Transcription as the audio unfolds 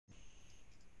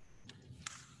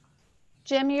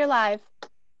Jim, you're live.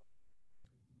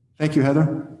 Thank you,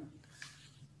 Heather.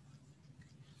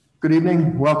 Good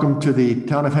evening. Welcome to the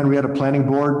Town of Henrietta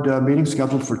Planning Board meeting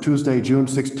scheduled for Tuesday, June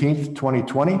 16th,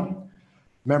 2020.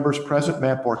 Members present: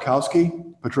 Matt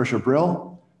Borkowski, Patricia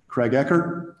Brill, Craig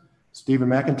Eckert, Stephen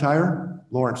McIntyre,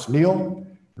 Lawrence Neal,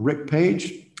 Rick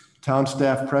Page. Town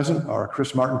staff present are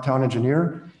Chris Martin, Town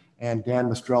Engineer, and Dan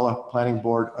Mistrella, Planning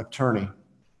Board Attorney.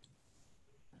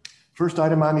 First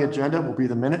item on the agenda will be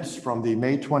the minutes from the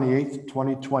May 28th,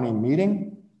 2020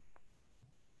 meeting.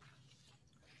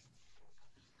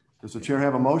 Does the chair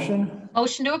have a motion?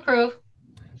 Motion to approve.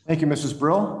 Thank you, Mrs.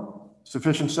 Brill.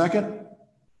 Sufficient second?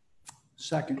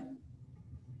 Second.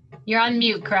 You're on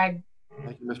mute, Craig.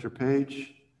 Thank you, Mr.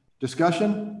 Page.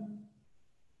 Discussion?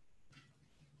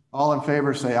 All in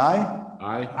favor say aye.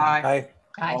 Aye.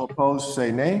 Aye. All opposed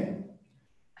say nay.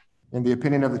 In the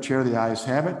opinion of the chair, the ayes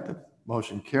have it. The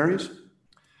motion carries. And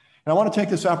I want to take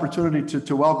this opportunity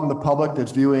to welcome the public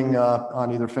that's viewing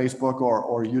on either Facebook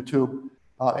or YouTube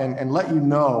and let you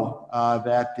know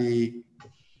that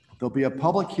there'll be a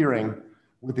public hearing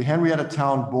with the Henrietta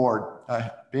Town Board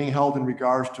being held in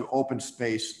regards to open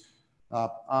space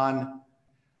on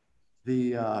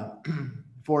the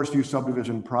Forest View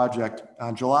subdivision project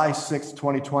on July 6th,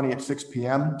 2020 at 6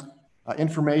 p.m.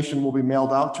 Information will be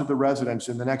mailed out to the residents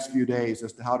in the next few days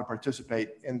as to how to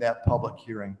participate in that public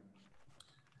hearing.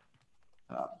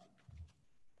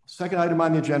 Second item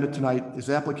on the agenda tonight is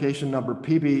application number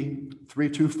PB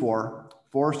 324,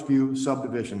 Forest View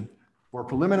subdivision, for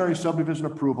preliminary subdivision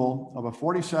approval of a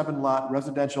 47-lot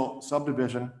residential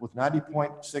subdivision with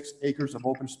 90.6 acres of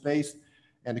open space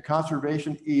and a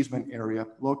conservation easement area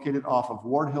located off of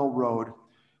Ward Hill Road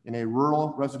in a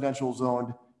rural residential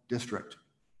zoned district.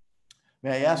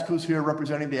 May I ask who's here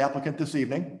representing the applicant this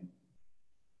evening?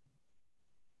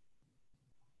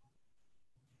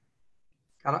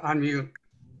 Got to unmute.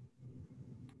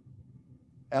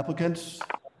 Applicants?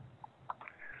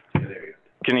 Can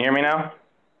you hear me now?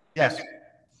 Yes.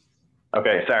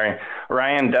 Okay, sorry.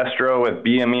 Ryan Destro with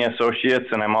BME Associates,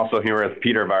 and I'm also here with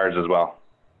Peter Vars as well.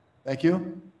 Thank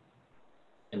you.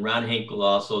 And Ron Hinkle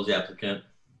also is the applicant.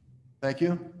 Thank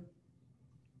you.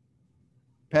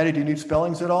 Patty, do you need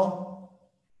spellings at all?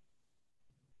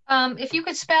 If you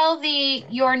could spell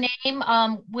your name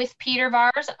with Peter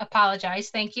Vars, apologize.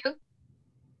 Thank you.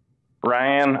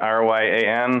 Ryan,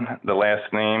 R-Y-A-N. The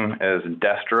last name is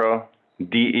Destro,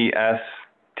 D-E-S-T-R-O.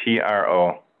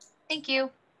 Thank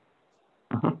you.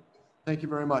 Thank you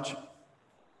very much.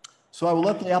 So I will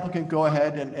let the applicant go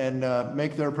ahead and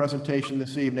make their presentation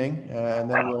this evening, and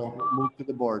then we'll move to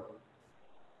the board.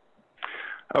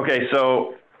 Okay,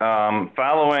 so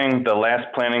following the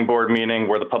last planning board meeting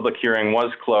where the public hearing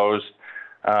was closed,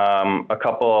 a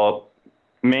couple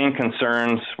main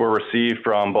concerns were received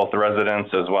from both the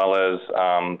residents as well as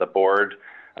the board.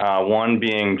 One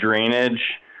being drainage,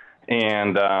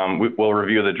 and we'll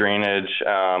review the drainage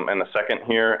in a second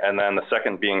here, and then the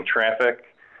second being traffic.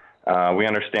 We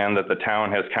understand that the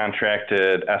town has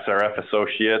contracted SRF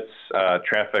Associates,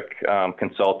 traffic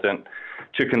consultant,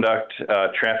 to conduct a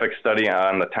traffic study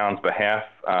on the town's behalf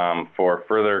for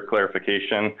further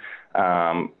clarification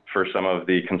for some of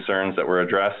the concerns that were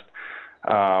addressed.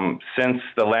 Since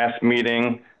the last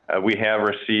meeting, we have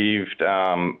received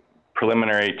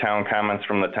preliminary town comments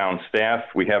from the town staff.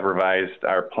 We have revised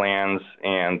our plans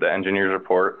and the engineer's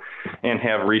report and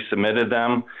have resubmitted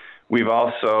them. We've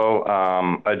also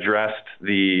addressed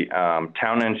the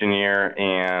town engineer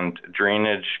and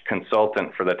drainage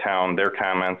consultant for the town, their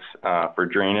comments for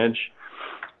drainage.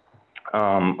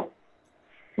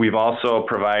 We've also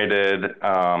provided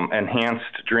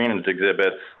enhanced drainage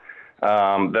exhibits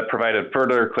that provided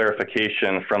further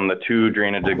clarification from the two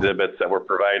drainage exhibits that were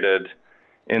provided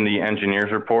in the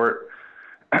engineer's report.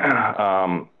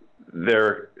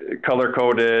 They're color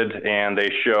coded and they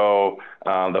show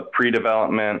the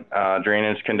pre-development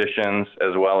drainage conditions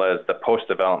as well as the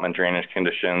post-development drainage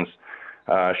conditions,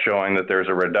 showing that there's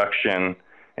a reduction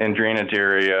in drainage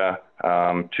area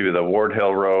to the Ward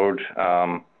Hill Road,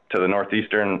 to the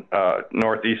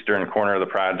northeastern corner of the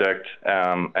project,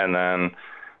 and then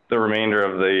the remainder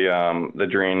of the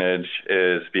drainage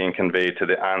is being conveyed to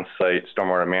the on-site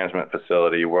stormwater management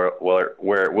facility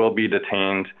where it will be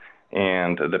detained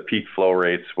and the peak flow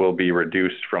rates will be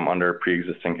reduced from under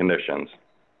pre-existing conditions.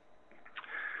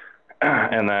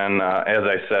 And then, as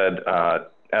I said,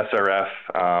 SRF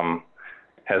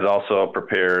has also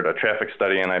prepared a traffic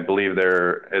study, and I believe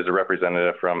there is a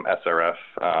representative from SRF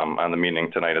on the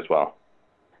meeting tonight as well.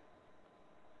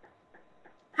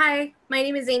 Hi, my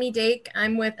name is Amy Dake.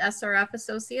 I'm with SRF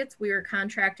Associates. We were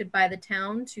contracted by the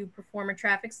town to perform a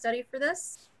traffic study for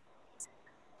this.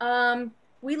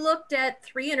 We looked at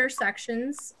 3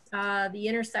 intersections, the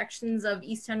intersections of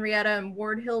East Henrietta and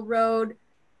Ward Hill Road,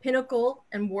 Pinnacle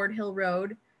and Ward Hill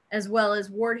Road, as well as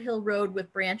Ward Hill Road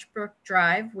with Branch Brook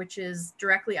Drive, which is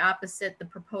directly opposite the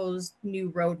proposed new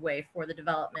roadway for the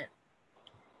development.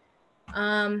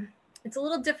 It's a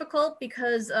little difficult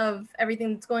because of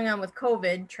everything that's going on with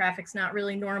COVID. Traffic's not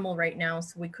really normal right now,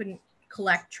 so we couldn't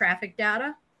collect traffic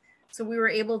data. So we were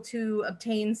able to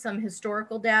obtain some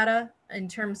historical data in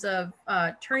terms of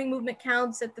turning movement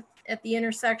counts at the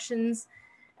intersections,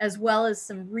 as well as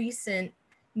some recent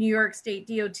New York State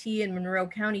DOT and Monroe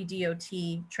County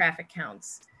DOT traffic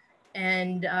counts.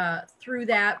 And through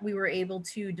that, we were able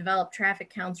to develop traffic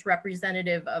counts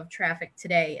representative of traffic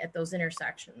today at those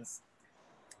intersections.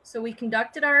 So we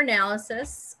conducted our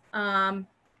analysis.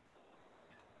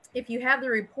 If you have the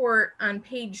report on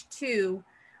page 2,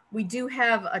 we do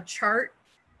have a chart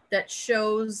that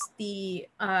shows the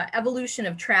evolution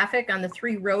of traffic on the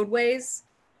 3 roadways.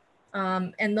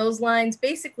 And those lines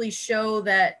basically show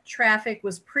that traffic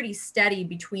was pretty steady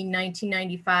between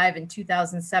 1995 and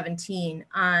 2017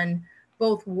 on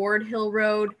both Ward Hill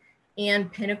Road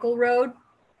and Pinnacle Road.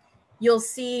 You'll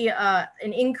see an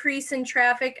increase in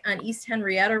traffic on East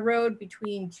Henrietta Road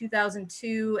between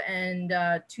 2002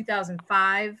 and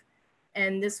 2005.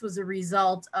 And this was a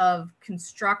result of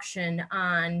construction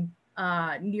on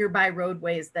nearby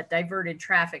roadways that diverted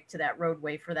traffic to that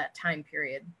roadway for that time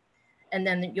period. And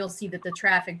then you'll see that the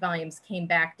traffic volumes came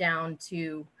back down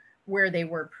to where they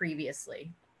were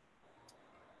previously.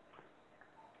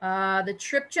 The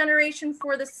trip generation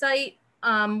for the site,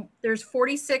 there's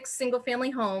 46 single-family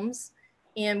homes,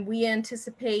 and we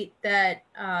anticipate that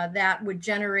that would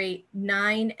generate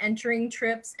 9 entering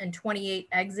trips and 28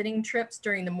 exiting trips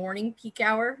during the morning peak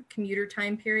hour commuter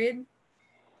time period.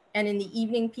 And in the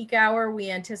evening peak hour,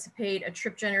 we anticipate a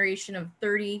trip generation of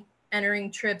 30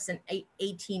 entering trips and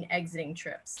 18 exiting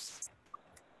trips.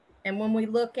 And when we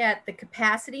look at the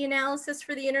capacity analysis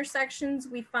for the intersections,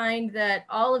 we find that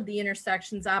all of the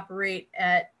intersections operate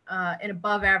at an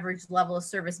above average level of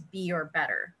service B or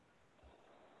better.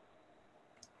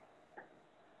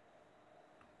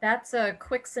 That's a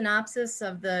quick synopsis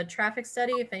of the traffic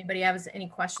study. If anybody has any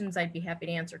questions, I'd be happy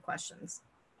to answer questions.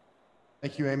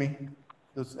 Thank you, Amy.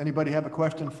 Does anybody have a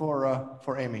question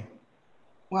for Amy?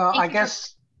 Well, I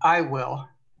guess I will.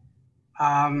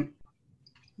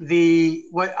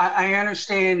 What I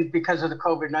understand, because of the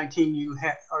COVID-19, you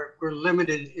were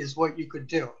limited is what you could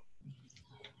do.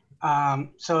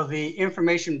 So the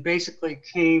information basically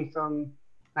came from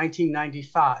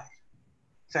 1995.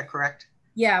 Is that correct?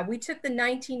 Yeah, we took the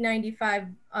 1995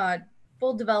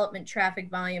 full development traffic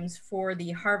volumes for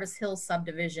the Harvest Hill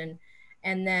subdivision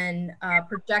and then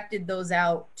projected those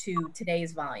out to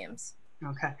today's volumes.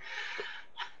 Okay.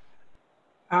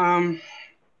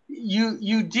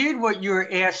 You did what you were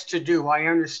asked to do. I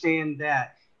understand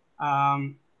that,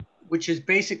 which is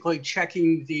basically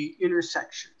checking the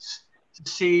intersections to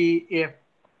see if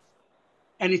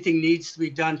anything needs to be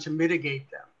done to mitigate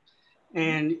them.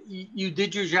 And you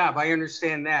did your job. I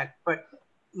understand that. But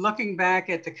looking back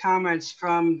at the comments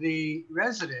from the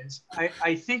residents,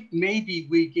 I think maybe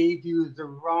we gave you the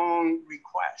wrong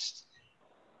request.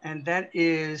 And that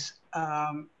is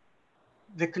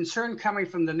the concern coming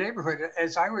from the neighborhood,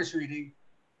 as I was reading,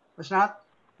 was not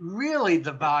really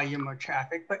the volume of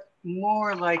traffic, but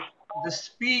more like the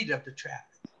speed of the traffic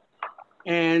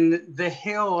and the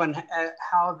hill and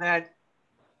how that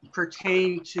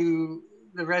pertained to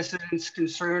the residents'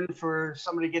 concern for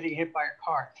somebody getting hit by a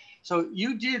car. So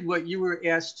you did what you were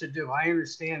asked to do. I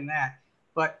understand that.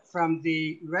 But from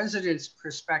the residents'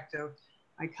 perspective,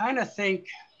 I kind of think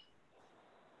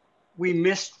we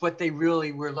missed what they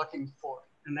really were looking for.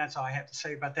 And that's all I have to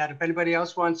say about that. If anybody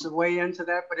else wants to weigh into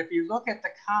that, but if you look at the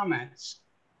comments,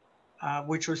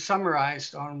 which were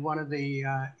summarized on one of the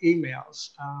emails,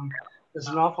 there's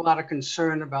an awful lot of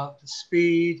concern about the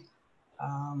speed,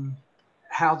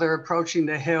 how they're approaching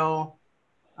the hill,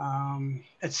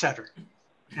 et cetera.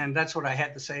 And that's what I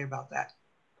had to say about that.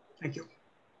 Thank you.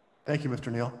 Thank you,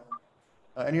 Mr. Neal.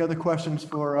 Any other questions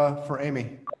for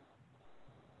Amy?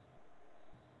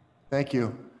 Thank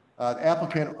you.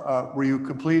 Applicant,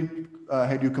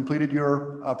 had you completed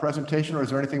your presentation, or is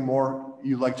there anything more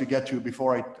you'd like to get to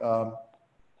before I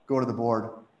go to the board?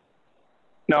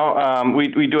 No,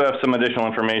 we do have some additional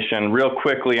information. Real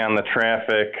quickly on the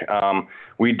traffic,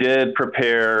 we did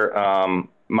prepare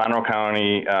Monroe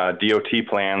County DOT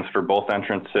plans for both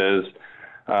entrances.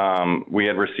 We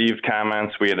had received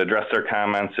comments. We had addressed our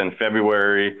comments in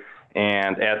February,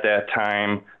 and at that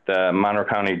time, the Monroe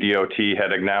County DOT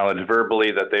had acknowledged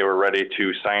verbally that they were ready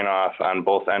to sign off on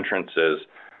both entrances.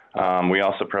 We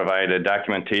also provided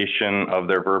documentation of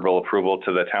their verbal approval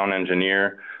to the town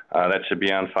engineer. That should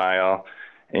be on file.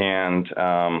 And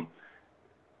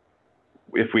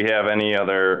if we have any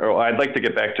other, oh, I'd like to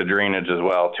get back to drainage as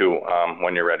well too,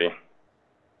 when you're ready.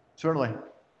 Certainly.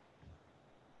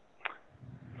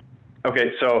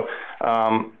 Okay, so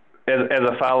as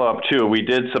a follow-up too, we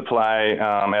did supply,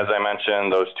 as I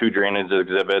mentioned, those 2 drainage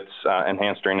exhibits,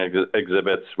 enhanced drainage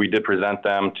exhibits. We did present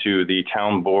them to the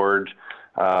town board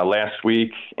last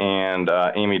week, and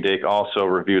Amy Dake also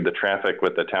reviewed the traffic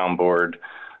with the town board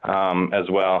as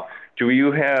well. Do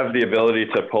you have the ability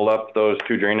to pull up those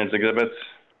 2 drainage exhibits?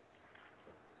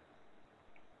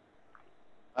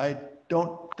 I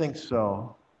don't think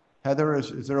so. Heather,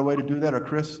 is there a way to do that, or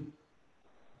Chris?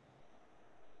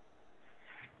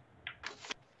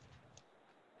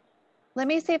 Let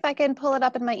me see if I can pull it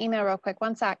up in my email real quick.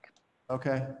 One sec.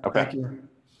 Okay, Okay. thank you.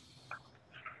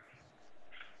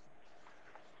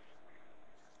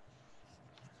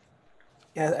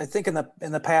 Yeah, I think in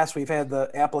the past we've had the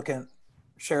applicant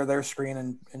share their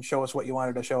screen and show us what you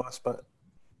wanted to show us, but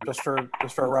just for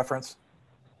a reference.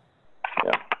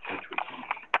 Yeah.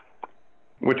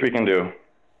 Which we can do.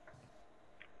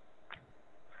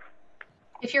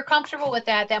 If you're comfortable with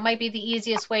that, that might be the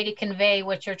easiest way to convey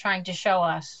what you're trying to show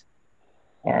us.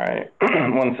 All right,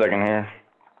 1 second here.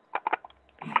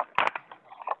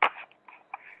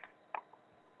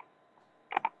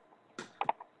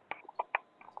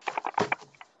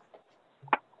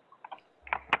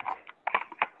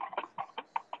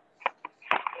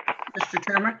 Mr.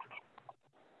 Chairman?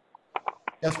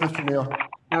 Yes, Mr. Neal.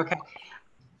 Okay.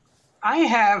 I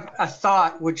have a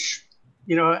thought which,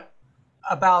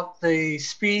 about the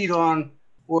speed on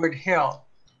Ward Hill,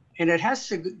 and it has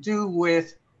to do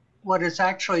with what is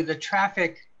actually the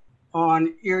traffic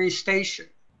on Erie Station.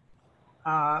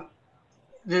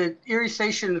 The Erie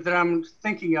Station that I'm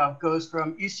thinking of goes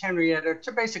from East Henrietta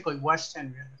to basically West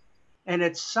Henrietta. And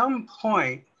at some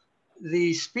point,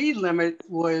 the speed limit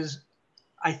was,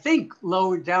 I think,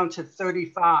 lowered down to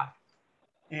 35.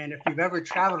 And if you've ever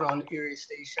traveled on Erie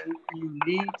Station, you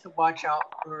need to watch out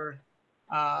for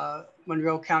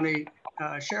Monroe County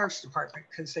Sheriff's Department,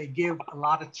 because they give a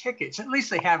lot of tickets. At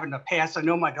least they have in the past. I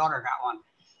know my daughter got one.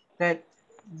 That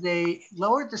they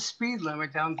lowered the speed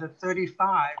limit down to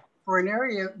 35 for an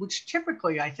area which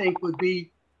typically I think would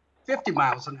be 50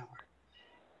 miles an hour.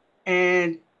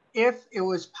 And if it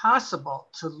was possible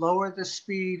to lower the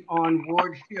speed on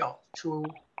Ward Hill to,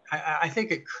 I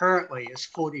think it currently is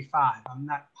 45. I'm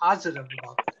not positive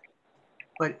about that.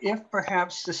 But if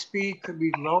perhaps the speed could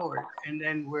be lowered, and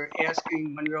then we're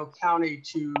asking Monroe County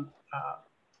to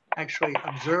actually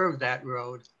observe that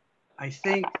road, I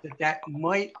think that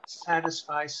might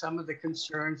satisfy some of the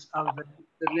concerns of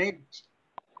the neighbors.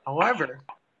 However,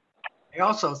 I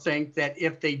also think that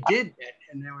if they did that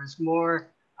and there was more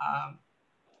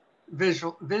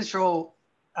visual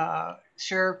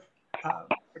sheriff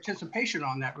participation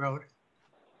on that road,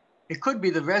 it could be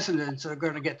the residents that are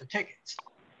going to get the tickets.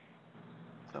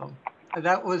 So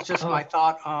that was just my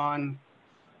thought on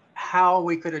how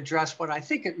we could address what I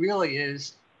think it really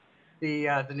is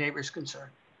the neighbor's concern.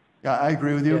 Yeah, I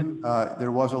agree with you.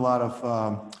 There was a lot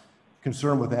of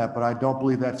concern with that, but I don't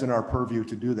believe that's in our purview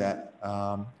to do that.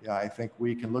 Yeah, I think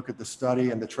we can look at the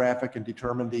study and the traffic and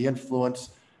determine the influence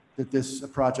that this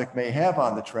project may have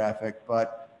on the traffic,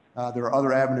 but there are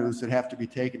other avenues that have to be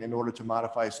taken in order to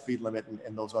modify a speed limit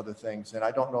and those other things. And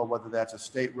I don't know whether that's a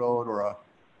state road or a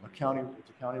county,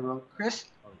 it's a county road. Chris?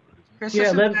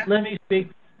 Yeah, let me speak.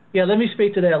 Yeah, let me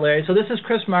speak to that, Larry. So this is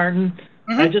Chris Martin.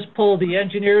 I just pulled the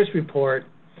engineer's report,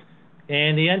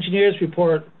 and the engineer's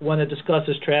report, when it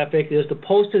discusses traffic, is the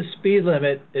posted speed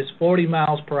limit is 40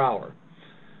 miles per hour.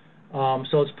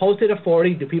 So it's posted at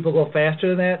 40. Do people go faster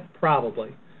than that? Probably.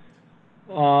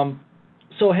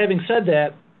 So having said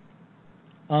that,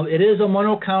 it is a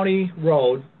Monroe County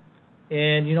road,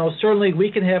 and certainly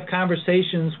we can have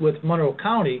conversations with Monroe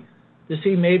County to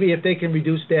see maybe if they can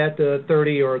reduce that to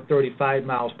 30 or 35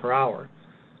 miles per hour.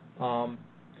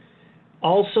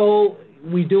 Also,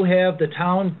 we do have, the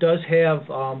town does have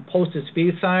posted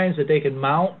speed signs that they can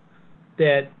mount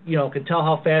that, can tell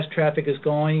how fast traffic is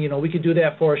going. We could do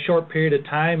that for a short period of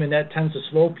time, and that tends to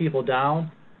slow people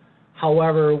down.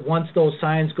 However, once those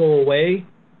signs go away,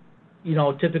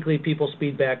 typically people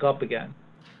speed back up again.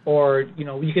 Or,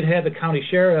 you could have the county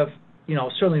sheriff,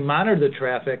 certainly monitor the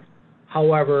traffic.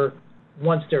 However,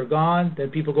 once they're gone,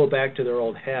 then people go back to their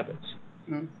old habits.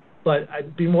 But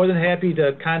I'd be more than happy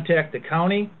to contact the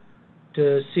county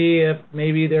to see if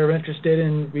maybe they're interested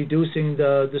in reducing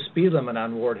the speed limit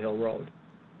on Ward Hill Road.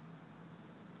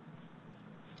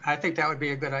 I think that would be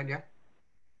a good idea.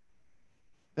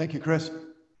 Thank you, Chris.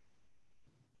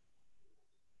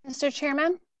 Mr.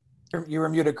 Chairman, You were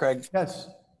muted, Craig. Yes.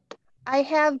 I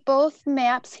have both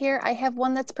maps here. I have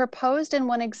one that's proposed and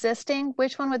one existing.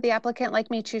 Which one would the applicant like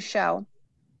me to show?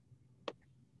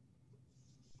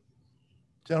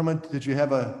 Gentlemen, did you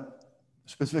have a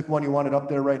specific one you wanted up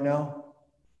there right now?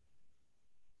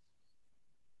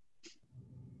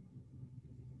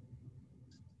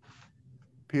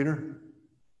 Peter?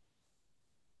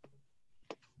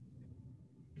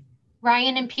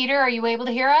 Ryan and Peter, are you able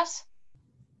to hear us?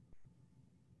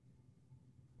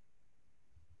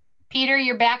 Peter,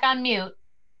 you're back on mute.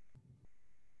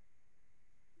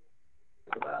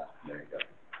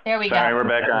 There we Sorry, go. we're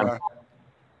back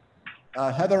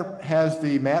on. Heather has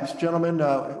the maps, gentlemen.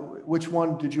 Which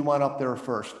one did you want up there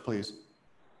first, please?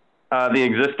 The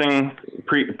existing,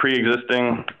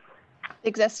 pre-existing,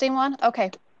 Existing one?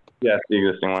 Okay. yes, the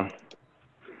existing one.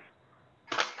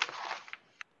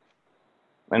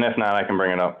 And if not, I can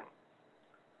bring it up.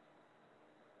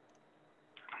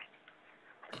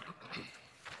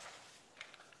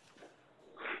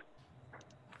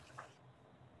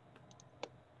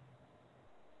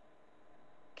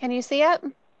 Can you see it?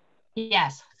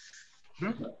 Yes.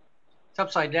 It's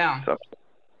upside down. So,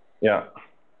 yeah.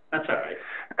 That's all right.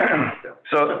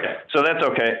 So that's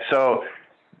okay. So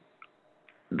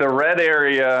the red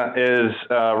area is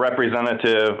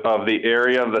representative of the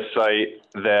area of the site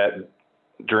that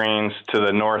drains to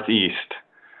the northeast.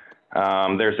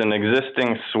 There's an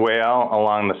existing swale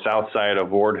along the south side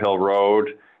of Ward Hill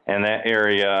Road, and that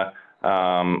area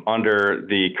under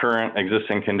the current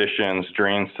existing conditions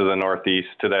drains to the northeast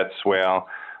to that swale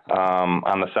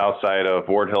on the south side of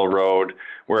Ward Hill Road,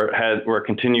 where it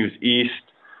continues east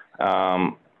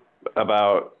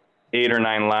about 8 or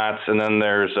 9 lots, and then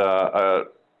there's a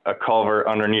culvert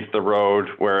underneath the road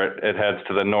where it heads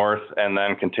to the north and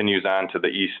then continues on to the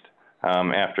east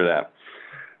after that.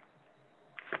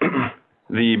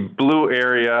 The blue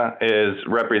area is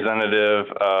representative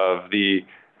of the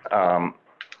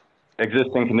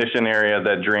existing condition area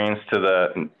that drains to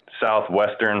the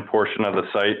southwestern portion of the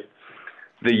site.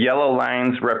 The yellow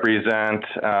lines represent,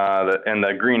 and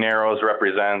the green arrows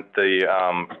represent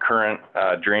the current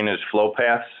drainage flow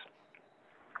paths.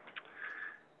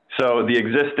 So the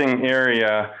existing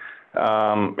area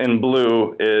in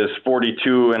blue is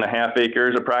 42.5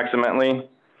 acres approximately.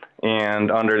 And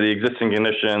under the existing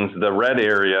conditions, the red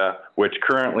area, which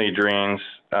currently drains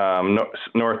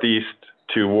northeast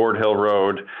to Ward Hill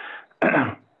Road,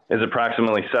 is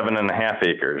approximately 7.5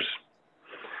 acres.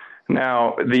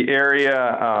 Now, the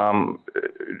area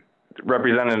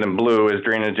represented in blue is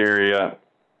drainage area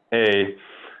A.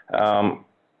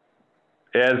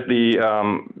 As the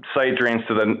site drains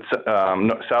to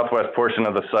the southwest portion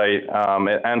of the site,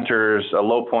 it enters a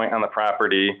low point on the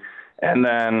property, and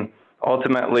then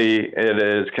ultimately it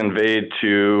is conveyed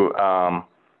to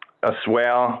a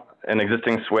swale, an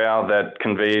existing swale that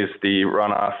conveys the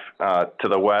runoff to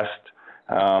the west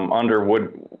under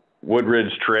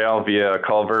Woodridge Trail via a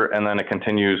culvert, and then it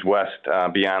continues west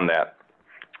beyond that.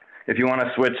 If you want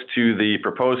to switch to the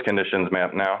proposed conditions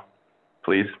map now,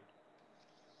 please.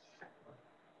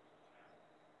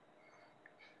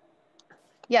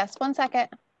 Yes, 1 second.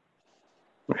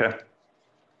 Okay.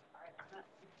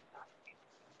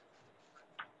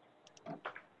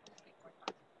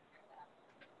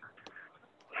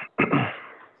 All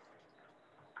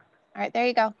right, there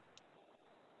you go.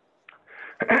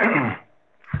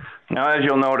 Now, as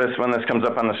you'll notice when this comes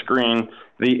up on the screen,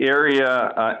 the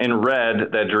area in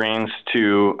red that drains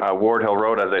to Ward Hill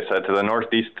Road, as I said, to the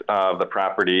northeast of the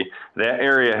property, that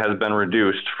area has been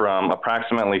reduced from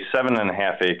approximately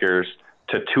 7.5 acres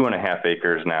to 2.5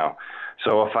 acres now.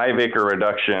 So a 5-acre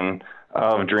reduction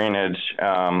of drainage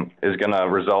is going to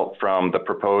result from the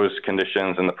proposed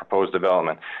conditions and the proposed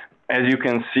development. As you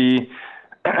can see,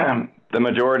 the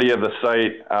majority of the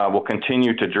site will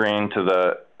continue to drain to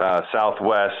the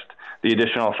southwest. The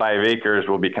additional 5 acres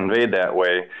will be conveyed that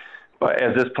way. But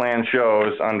as this plan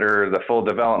shows, under the full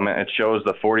development, it shows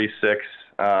the 46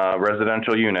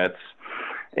 residential units.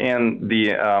 And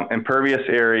the impervious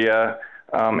area,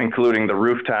 including the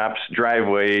rooftops,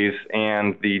 driveways,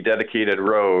 and the dedicated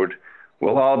road,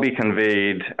 will all be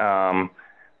conveyed to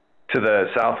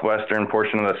the southwestern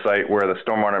portion of the site where the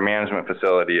stormwater management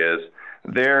facility is.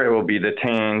 There it will be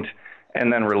detained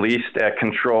and then released at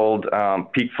controlled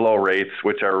peak flow rates,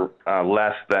 which are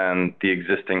less than the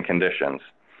existing conditions.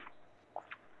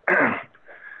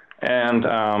 And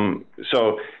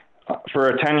so for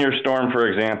a 10-year storm, for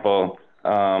example,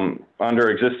 under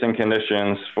existing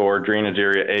conditions for drainage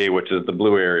area A, which is the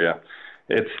blue area,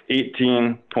 it's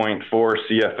 18.4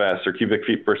 CFS or cubic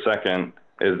feet per second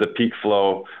is the peak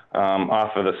flow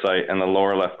off of the site in the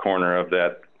lower left corner of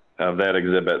that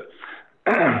exhibit.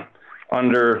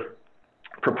 Under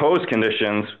proposed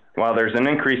conditions, while there's an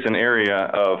increase in area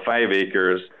of 5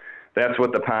 acres, that's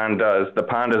what the pond does. The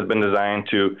pond has been designed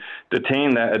to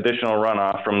detain that additional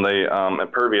runoff from the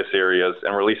impervious areas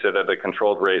and release it at a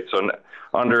controlled rate. So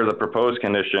under the proposed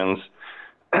conditions,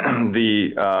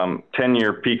 the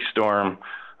 10-year peak storm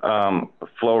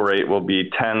flow rate will be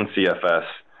 10 CFS.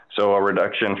 So a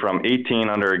reduction from 18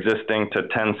 under existing to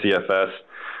 10 CFS,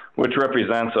 which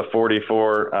represents a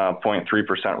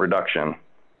 44.3% reduction.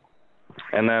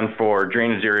 And then for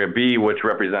drainage area B, which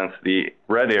represents the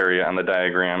red area on the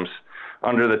diagrams,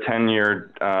 under the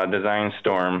 10-year design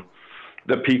storm,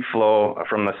 the peak flow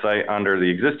from the site under the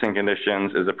existing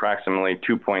conditions is approximately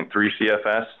 2.3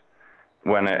 CFS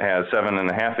when it has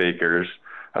 7.5 acres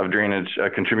of drainage,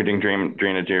 contributing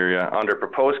drainage area. Under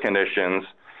proposed conditions,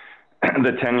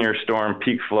 the 10-year storm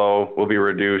peak flow will be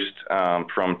reduced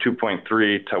from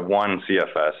 2.3 to 1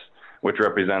 CFS, which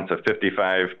represents a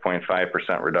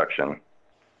 55.5% reduction.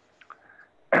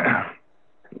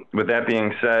 With that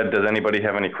being said, does anybody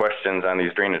have any questions on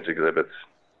these drainage exhibits?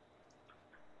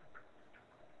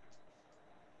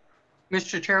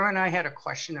 Mr. Chairman, I had a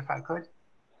question if I could.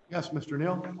 Yes, Mr.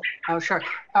 Neal. Oh, sure.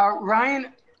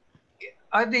 Ryan,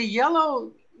 are the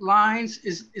yellow lines,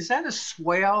 is that a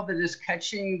swale that is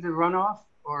catching the runoff,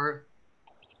 or?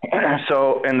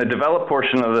 So in the developed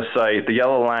portion of the site, the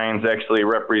yellow lines actually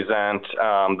represent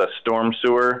the storm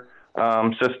sewer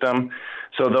system.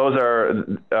 So those are,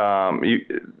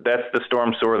 that's the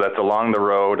storm sewer that's along the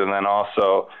road, and then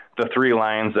also the 3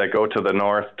 lines that go to the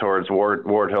north towards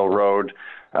Ward Hill Road.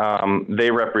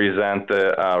 They represent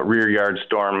the rear yard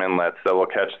storm inlets that will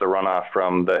catch the runoff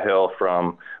from the hill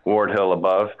from Ward Hill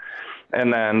above.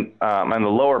 And then on the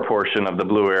lower portion of the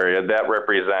blue area, that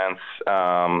represents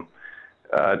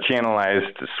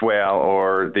channelized swale,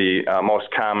 or the most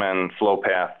common flow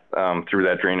path through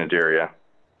that drainage area.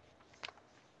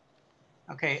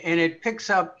 Okay, and it picks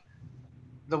up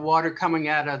the water coming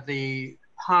out of the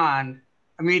pond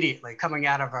immediately, coming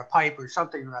out of a pipe or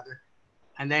something or other,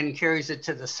 and then carries it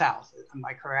to the south. Am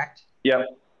I correct?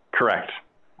 Yep, correct.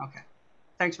 Okay.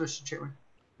 Thanks, Mr. Chairman.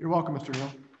 You're welcome, Mr.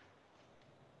 Neal.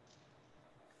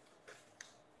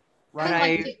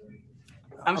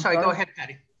 I'm sorry, go ahead,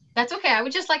 Patty. That's okay. I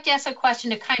would just like to ask a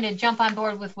question to kind of jump on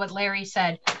board with what Larry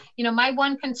said. You know, my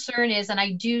one concern is, and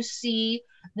I do see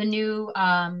the new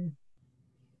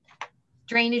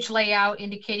drainage layout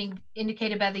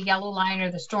indicated by the yellow line or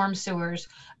the storm sewers,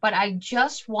 but I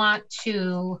just want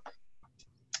to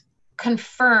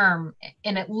confirm,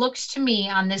 and it looks to me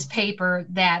on this paper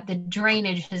that the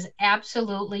drainage has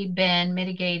absolutely been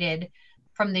mitigated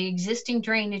from the existing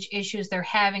drainage issues they're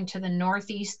having to the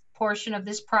northeast portion of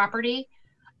this property,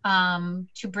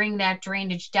 to bring that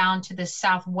drainage down to the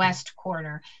southwest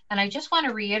corner. And I just want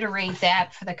to reiterate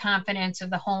that for the confidence of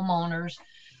the homeowners,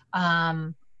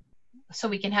 so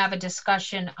we can have a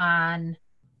discussion on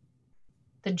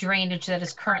the drainage that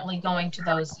is currently going to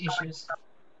those issues.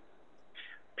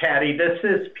 Patty, this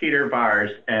is Peter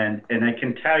Vars, and I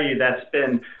can tell you that's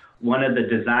been one of the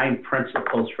design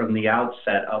principles from the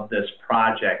outset of this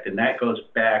project, and that goes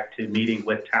back to meeting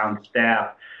with town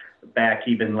staff back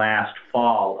even last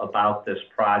fall about this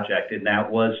project, and that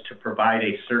was to provide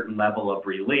a certain level of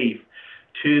relief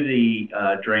to the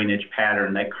drainage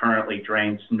pattern that currently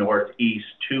drains northeast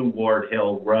to Ward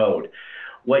Hill Road.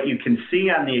 What you can see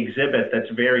on the exhibit that's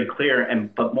very clear,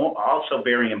 but also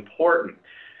very important,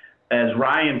 as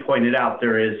Ryan pointed out,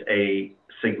 there is a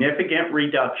significant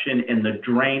reduction in the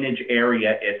drainage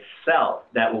area itself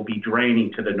that will be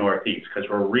draining to the northeast because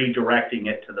we're redirecting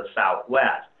it to the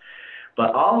southwest.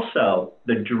 But also,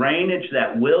 the drainage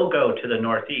that will go to the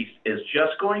northeast is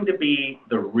just going to be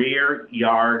the rear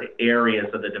yard areas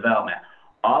of the development.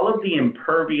 All of the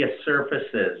impervious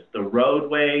surfaces, the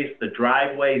roadways, the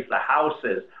driveways, the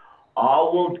houses,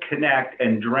 all will connect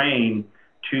and drain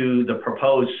to the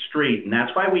proposed street. And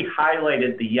that's why we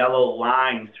highlighted the yellow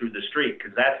line through the street,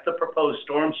 because that's the proposed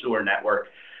storm sewer network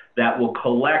that will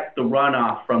collect the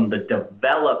runoff from the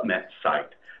development site,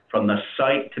 from the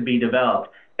site to be developed,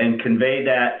 and convey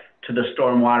that to the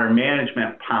stormwater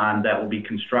management pond that will be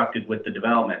constructed with the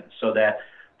development, so that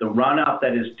the runoff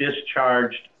that is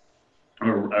discharged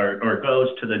or goes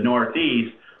to the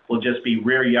northeast will just be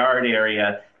rear yard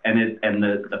area. And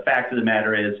the fact of the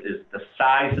matter is the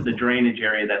size of the drainage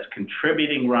area that's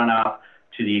contributing runoff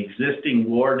to the existing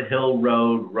Ward Hill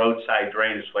Road roadside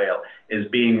drainage swale is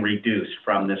being reduced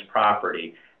from this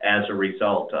property as a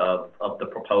result of the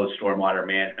proposed stormwater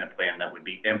management plan that would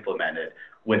be implemented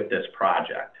with this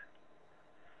project.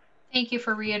 Thank you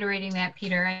for reiterating that,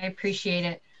 Peter. I appreciate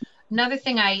it. Another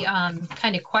thing I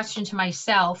kind of questioned to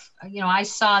myself, I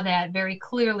saw that very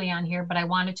clearly on here, but I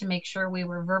wanted to make sure we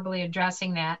were verbally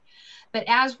addressing that. But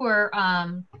as we're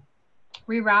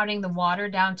rerouting the water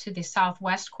down to the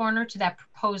southwest corner to that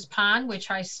proposed pond,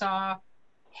 which I saw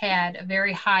had a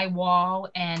very high wall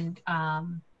and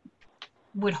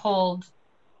would hold,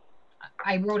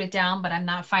 I wrote it down, but I'm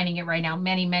not finding it right now,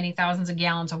 many, many thousands of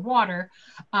gallons of water.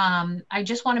 I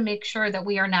just want to make sure that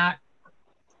we are not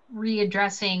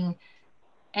readdressing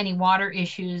any water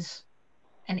issues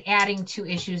and adding to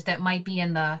issues that might be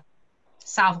in the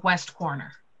southwest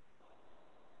corner.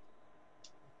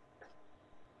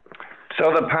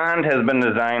 So the pond has been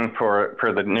designed per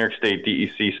the New York State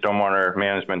DEC Stormwater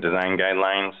Management Design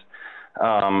Guidelines.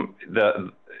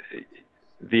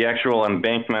 The actual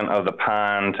embankment of the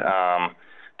pond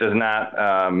does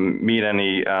not meet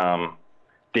any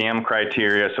dam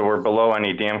criteria, so we're below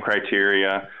any dam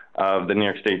criteria of the New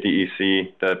York State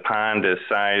DEC. The pond is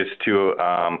sized to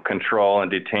control and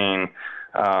detain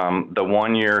the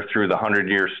 1 year through the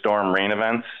 100-year storm rain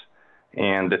events,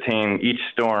 and detain each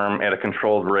storm at a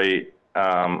controlled rate,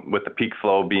 with the peak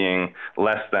flow being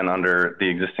less than under the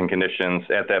existing conditions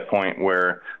at that point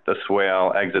where the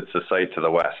swale exits the site to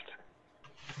the west.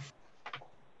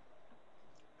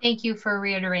 Thank you for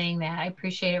reiterating that. I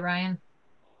appreciate it, Ryan.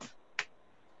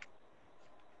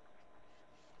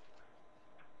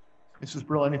 Mrs.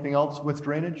 Brill, anything else with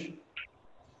drainage?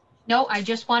 No, I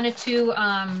just wanted to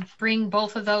bring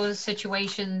both of those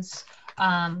situations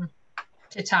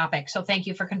to topic. So thank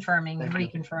you for confirming and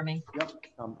reconfirming. Yep.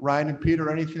 Ryan and Peter,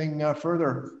 anything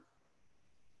further?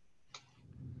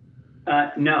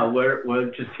 No,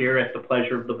 we're just here at the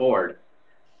pleasure of the board.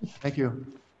 Thank you.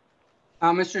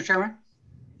 Mr. Chairman?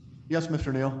 Yes,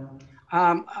 Mr. Neal.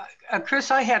 Chris,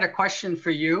 I had a question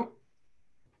for you.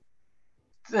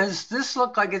 Does this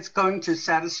look like it's going to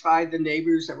satisfy the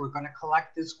neighbors that we're going to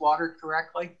collect this water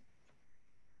correctly?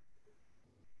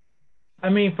 I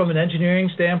mean, from an engineering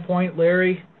standpoint,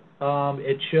 Larry,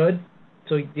 it should.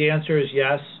 So the answer is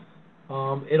yes.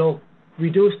 It'll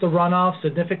reduce the runoff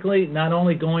significantly, not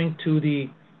only going to the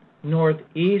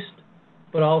northeast,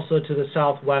 but also to the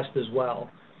southwest as well.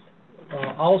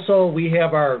 Also, we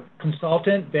have our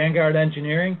consultant, Vanguard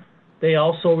Engineering. They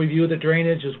also review the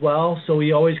drainage as well. So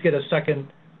we always get a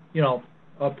second,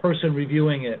 a person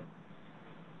reviewing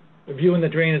the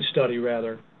drainage study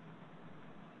rather.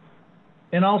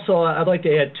 And also, I'd like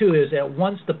to add too, is that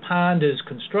once the pond is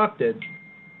constructed,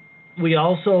 we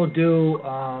also do,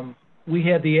 we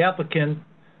had the applicant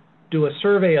do a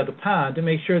survey of the pond to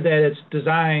make sure that it's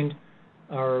designed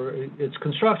or it's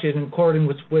constructed in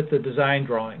accordance with the design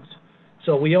drawings.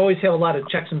 So we always have a lot of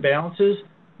checks and balances,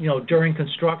 during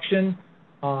construction,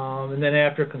 and then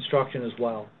after construction as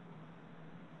well.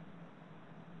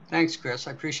 Thanks, Chris.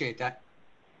 I appreciate that.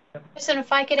 Listen,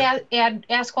 if I could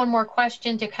ask one more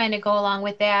question to kind of go along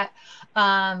with that,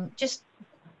 just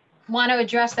want to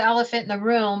address the elephant in the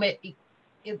room.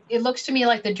 It looks to me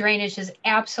like the drainage has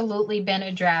absolutely been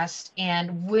addressed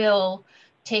and will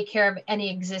take care of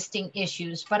any existing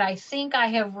issues. But I think I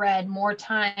have read more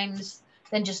times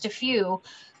than just a few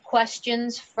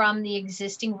questions from the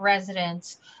existing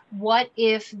residents. What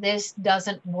if this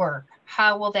doesn't work?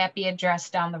 How will that be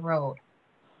addressed down the road?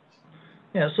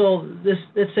 Yeah, so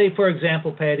let's say, for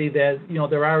example, Patty, that,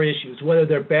 there are issues, whether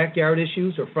they're backyard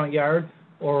issues or front yard,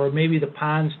 or maybe the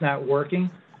pond's not working.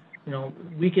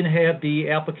 We can have the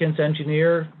applicant's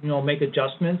engineer, make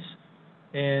adjustments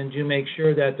and you make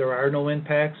sure that there are no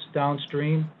impacts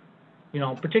downstream.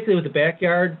 Particularly with the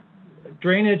backyard,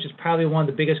 drainage is probably one of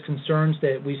the biggest concerns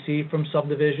that we see from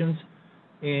subdivisions.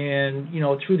 And,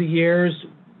 through the years,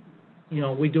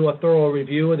 we do a thorough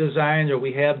review of designs, or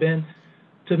we have been,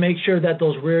 to make sure that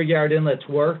those rear yard inlets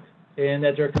work and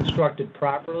that they're constructed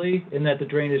properly and that the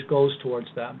drainage goes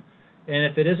towards them. And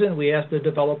if it isn't, we ask the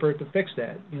developer to fix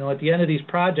that. At the end of these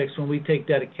projects, when we take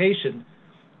dedication,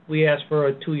 we ask for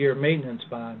a 2-year maintenance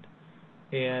bond.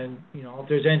 And, if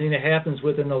there's anything that happens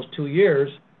within those 2 years,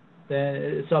 then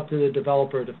it's up to the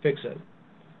developer to fix it.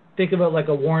 Think of it like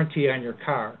a warranty on your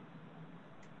car.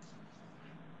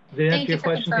 Did that answer your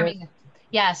question, Pat?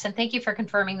 Yes, and thank you for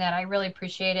confirming that. I really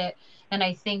appreciate it. And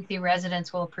I think the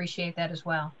residents will appreciate that as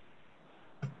well.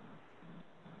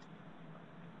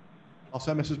 All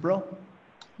set, Mrs. Brill?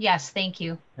 Yes, thank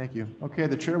you. Thank you. Okay,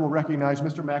 the chair will recognize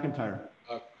Mr. McIntyre.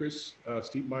 Chris,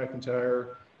 Steve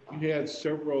McIntyre, you had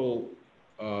several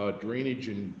drainage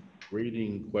and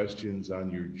grading questions on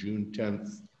your June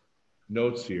 10th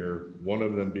notes here, one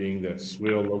of them being that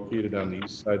swale located on the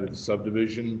east side of the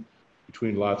subdivision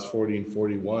between lots 40 and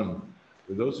 41.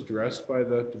 Were those addressed by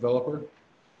the developer?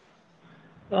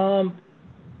 I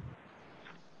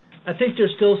think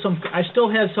there's still I still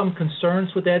have some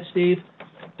concerns with that, Steve.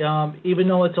 Even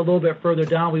though it's a little bit further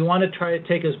down, we want to try to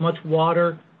take as much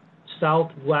water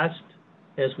southwest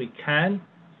as we can.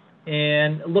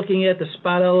 And looking at the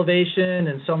spot elevation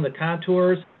and some of the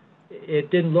contours, it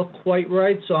didn't look quite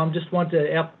right. So I'm just wanting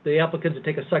the applicant to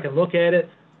take a second look at it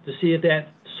to see if that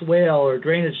swale or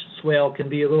drainage swale can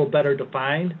be a little better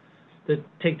defined to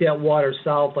take that water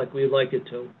south like we'd like it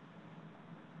to.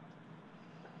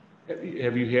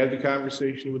 Have you had the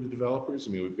conversation with the developers?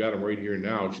 I mean, we've got them right here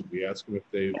now. Should we ask them if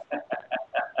they've?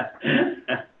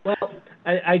 Well,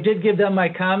 I did give them my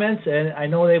comments, and I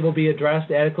know they will be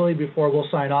addressed adequately before we'll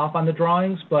sign off on the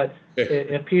drawings. But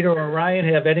if Peter or Ryan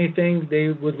have anything they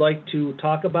would like to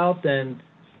talk about, then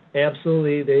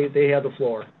absolutely, they have the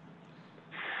floor.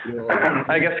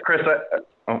 I guess, Chris,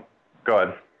 oh, go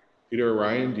ahead. Peter or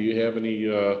Ryan, do you have any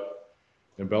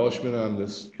embellishment on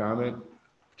this comment,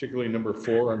 particularly number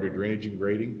 4 under drainage and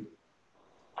grading?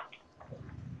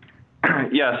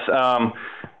 Yes,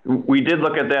 we did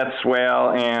look at that swale,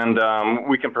 and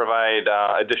we can provide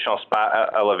additional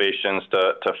spot elevations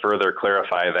to further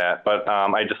clarify that. But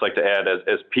I'd just like to add,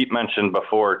 as Pete mentioned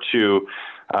before too,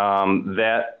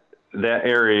 that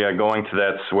area going to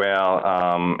that swale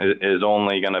is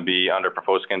only going to be under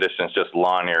proposed conditions, just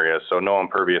lawn areas, so no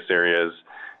impervious areas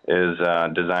is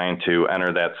designed to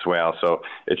enter that swale. So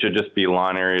it should just be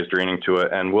lawn areas draining to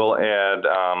it, and we'll add,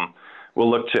 we'll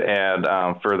look to add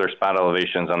further spot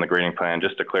elevations on the grading plan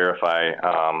just to clarify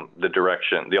the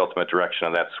direction, the ultimate direction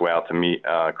of that swale to meet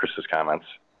Chris's comments.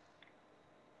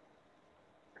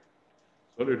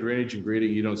 Under drainage and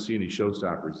grading, you don't see any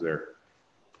showstoppers there.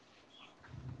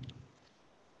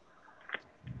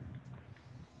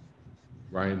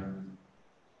 Ryan?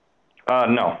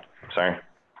 No, sorry.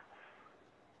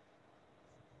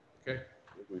 Okay,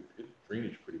 we did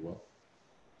drainage pretty well.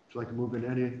 Would you like to move into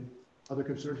any other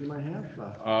concerns you might have?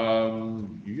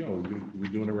 You know, we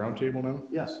doing a roundtable now?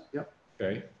 Yes, yep.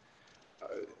 Okay.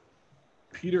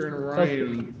 Peter and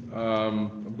Ryan,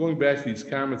 I'm going back to these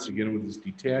comments again with this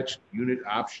detached unit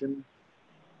option.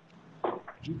 Could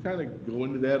you kind of go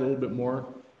into that a little bit more?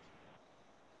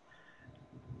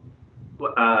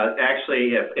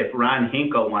 Actually, if Ron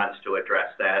Hinkle wants to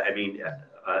address that, I mean,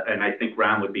 and I think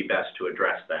Ron would be best to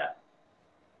address that.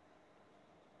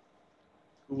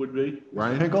 Who would be?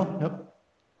 Ryan Hinkle? Yep.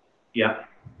 Yeah.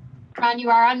 Ron,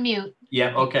 you are on mute.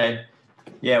 Yeah, okay.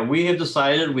 Yeah, we have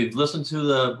decided, we've listened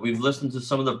to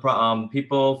some of the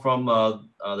people from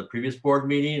the previous board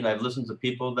meeting, and I've listened to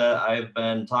people that I've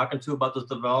been talking to about this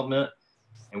development,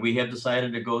 and we have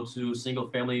decided to go to single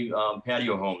family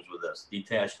patio homes with this,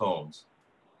 detached homes.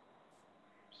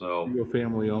 So Single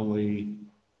family only.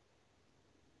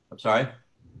 I'm sorry?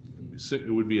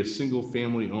 It would be a single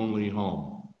family only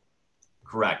home.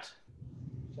 Correct.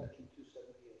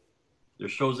 There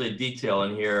shows a detail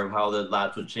in here of how the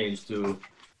lots would change to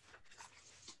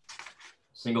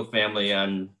single family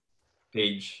on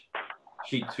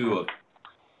sheet 2 of.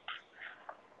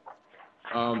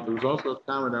 There was also a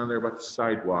comment down there about the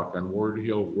sidewalk on Ward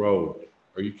Hill Road.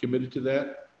 Are you committed to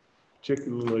that?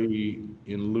 Particularly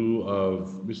in lieu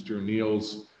of Mr.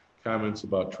 Neal's comments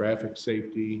about traffic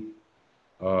safety,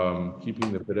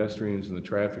 keeping the pedestrians and the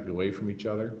traffic away from each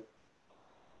other?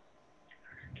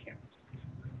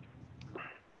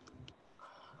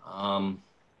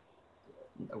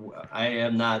 I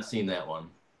have not seen that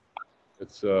one.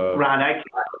 It's Ron, I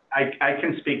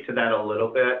can speak to that a little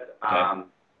bit. Okay.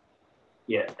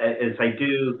 Yeah, as I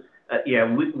do. Yeah,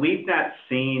 we've not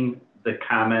seen the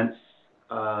comments.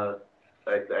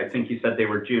 I think you said they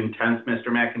were June 10th, Mr.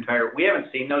 McIntyre. We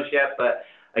haven't seen those yet, but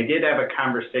I did have a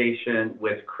conversation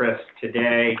with Chris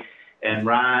today, and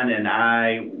Ron and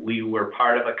we were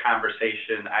part of a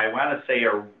conversation, I want to say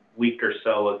a week or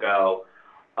so ago,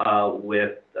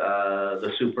 with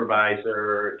the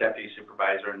supervisor, deputy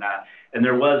supervisor, and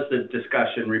there was the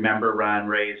discussion, remember, Ron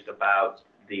raised about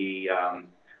the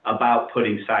about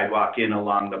putting sidewalk in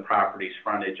along the property's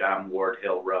frontage on Ward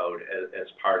Hill Road as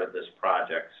part of this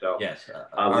project. So yes,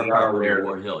 we are aware of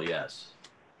Ward Hill, yes.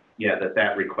 Yeah,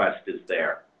 that request is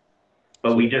there,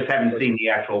 but we just haven't seen the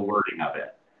actual wording of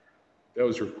it. that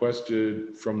was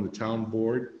requested from the town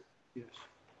board. Yes.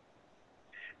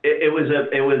 It was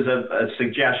a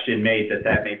suggestion made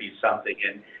that may be something,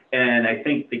 and I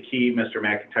think the key, Mr.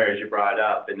 McIntyre, as you brought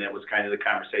up, and it was kind of the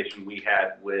conversation we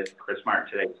had with Chris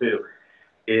Martin today too,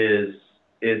 is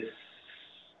it's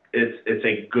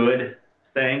a good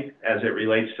thing as it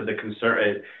relates to the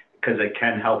concern, because it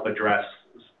can help address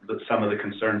some of the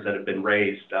concerns that have been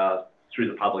raised through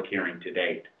the public hearing to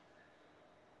date.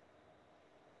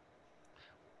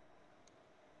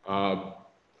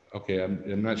 Okay,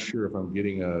 I'm not sure if I'm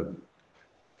getting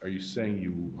are you saying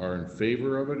you are in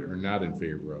favor of it or not in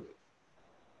favor of it?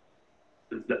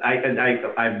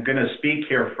 I'm going to speak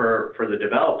here for the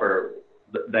developer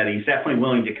that he's definitely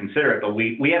willing to consider it, but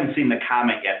we haven't seen the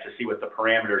comment yet to see what the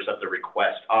parameters of the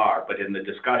request are. But in the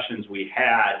discussions we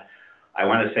had, I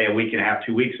want to say a week and a half,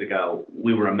 2 weeks ago,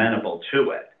 we were amenable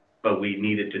to it, but we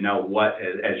needed to know what,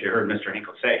 as you heard Mr.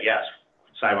 Hinkle say, yes,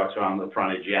 sidewalks along the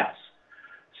frontage, yes.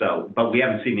 So, but we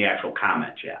haven't seen the actual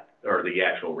comment yet, or the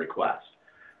actual request.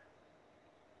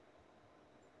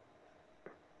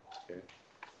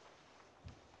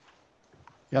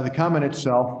 Yeah, the comment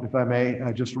itself, if I may,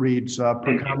 just reads,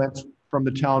 per comments from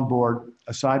the town board,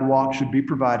 a sidewalk should be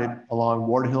provided along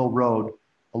Ward Hill Road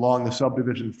along the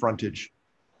subdivision frontage.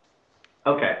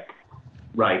 Okay,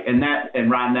 right,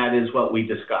 and Ron, that is what we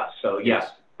discussed. So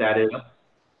yes, that is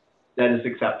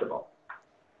acceptable.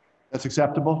 That's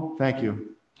acceptable? Thank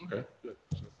you. Okay, good.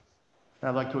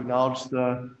 I'd like to acknowledge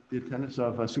the attendance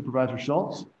of Supervisor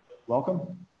Schultz. Welcome.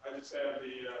 I just have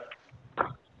you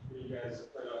guys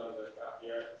put on the copy.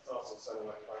 It's also sent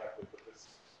electronically, but this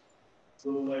is a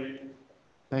little late.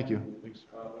 Thank you. Thanks.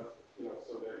 You know,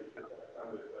 so that you can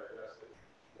kind of digest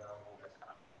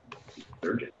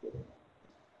it.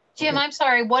 Jim, I'm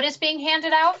sorry, what is being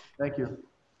handed out? Thank you.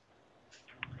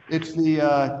 It's the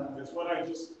It's what I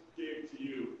just gave to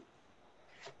you.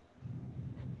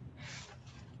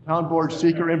 town board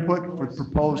seeker input for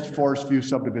proposed Forest View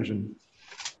subdivision.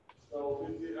 So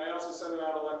I also sent it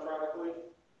out electronically.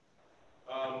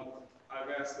 I've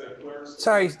asked the clerks.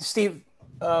 Sorry, Steve,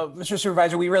 Mr.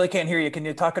 Supervisor, we really can't hear you. Can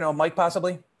you talk into a mic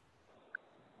possibly?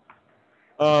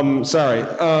 Sorry.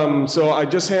 So I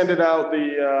just handed out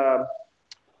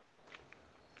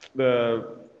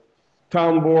the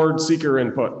town board seeker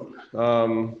input.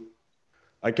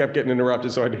 I kept getting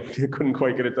interrupted, so I couldn't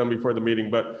quite get it done before the meeting,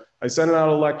 but I sent it out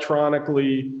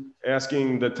electronically,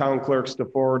 asking the town clerks to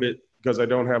forward it because I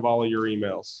don't have all of your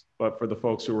emails. But for the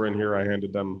folks who were in here, I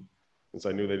handed them, since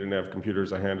I knew they didn't have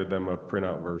computers, I handed them a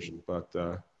printout version. But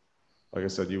like I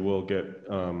said, you will get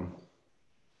an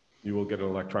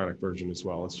electronic version as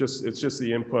well. It's just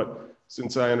the input.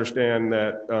 Since I understand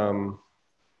that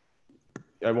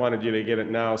I wanted you to get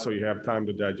it now so you have time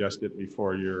to digest it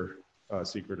before your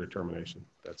secret determination.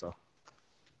 That's all.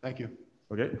 Thank you.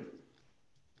 Okay.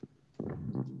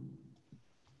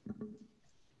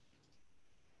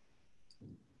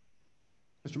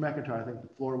 Mr. McIntyre, I think the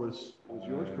floor was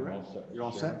yours, correct? You're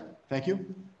all set? Thank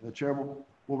you. The chair will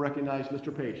recognize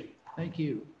Mr. Page. Thank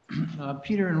you.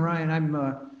 Peter and Ryan,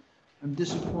 I'm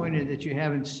disappointed that you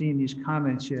haven't seen these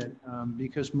comments yet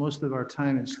because most of our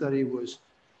time and study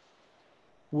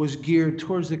was geared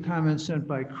towards the comments sent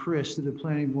by Chris to the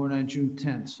planning board on June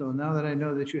 10th. So now that I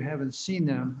know that you haven't seen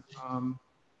them,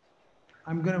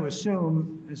 I'm going to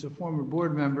assume as a former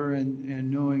board member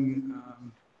and knowing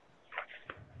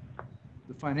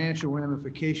the financial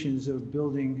ramifications of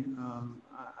building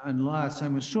on lots,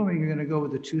 I'm assuming you're going to go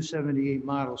with the 278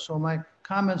 model. So my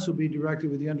comments will be directed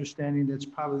with the understanding that's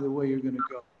probably the way you're going to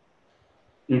go.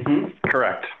 Mm-hmm.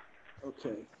 Correct.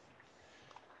 Okay.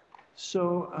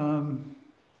 So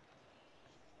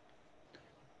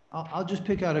I'll just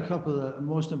pick out a couple of the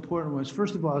most important ones.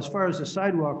 First of all, as far as the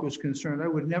sidewalk was concerned, I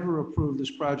would never approve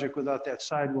this project without that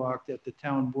sidewalk that the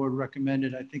town board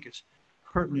recommended. I think it's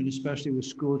pertinent, especially with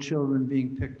school children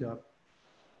being picked up.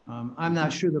 I'm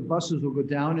not sure the buses will go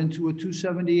down into a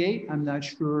 278. I'm not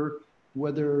sure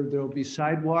whether there'll be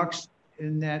sidewalks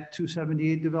in that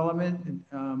 278 development.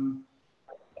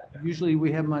 Usually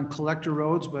we have them on collector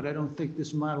roads, but I don't think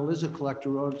this model is a collector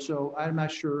road. So I'm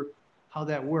not sure how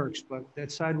that works, but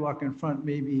that sidewalk in front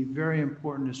may be very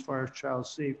important as far as child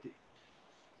safety.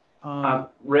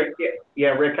 Rick,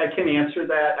 Rick, I can answer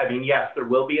that. I mean, yes, there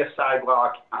will be a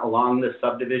sidewalk along the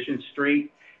subdivision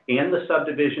street, and the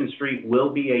subdivision street will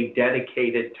be a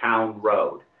dedicated town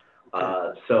road.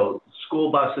 So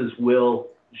school buses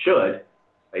should,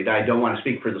 I don't want to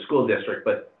speak for the school district,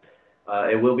 but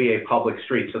it will be a public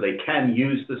street, so they can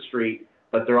use the street,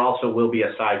 but there also will be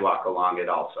a sidewalk along it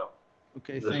also.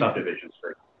 Okay, the subdivision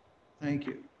street. Thank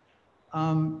you.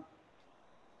 I'm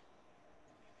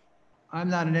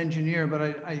not an engineer,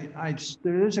 but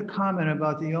there is a comment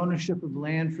about the ownership of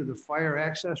land for the fire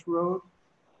access road.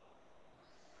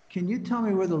 Can you tell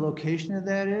me where the location of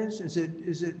that is? Is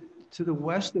it to the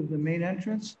west of the main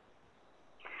entrance?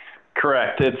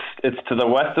 Correct. It's to the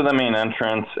west of the main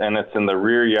entrance, and it's in the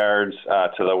rear yards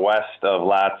to the west of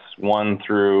lots 1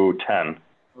 through 10.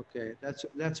 Okay,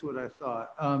 that's what I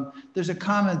thought. There's a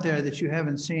comment there that you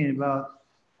haven't seen about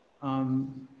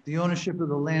The ownership of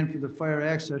the land for the fire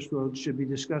access road should be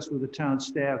discussed with the town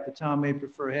staff. The town may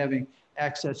prefer having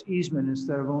access easement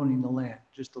instead of owning the land,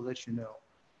 just to let you know.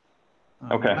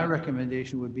 Okay. My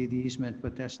recommendation would be the easement,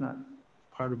 but that's not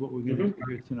part of what we're going to do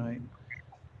here tonight.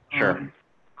 Sure.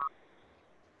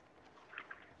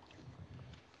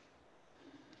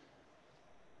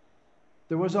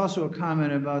 There was also a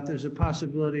comment about there's a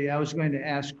possibility, I was going to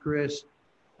ask Chris,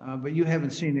 but you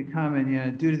haven't seen the comment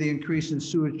yet. Due to the increase in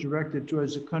sewage directed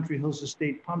towards the Country Hills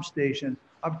Estate pump station,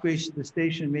 upgrades to the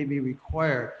station may be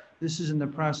required. This is in the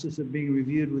process of being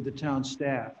reviewed with the town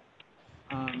staff.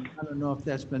 I don't know if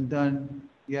that's been done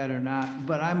yet or not,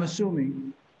 but I'm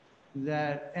assuming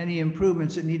that any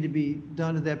improvements that need to be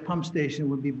done to that pump station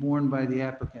would be borne by the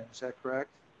applicant. Is that correct?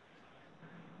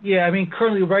 Yeah, I mean,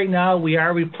 currently, right now, we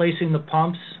are replacing the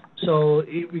pumps. So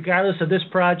regardless of this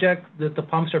project, that the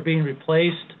pumps are being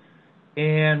replaced.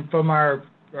 And from our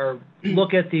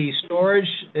look at the storage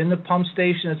in the pump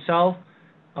station itself,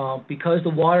 because the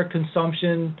water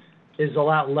consumption is a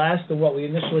lot less than what we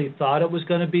initially thought it was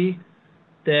going to be,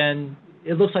 then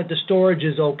it looks like the storage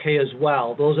is okay as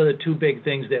well. Those are the two big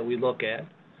things that we look at.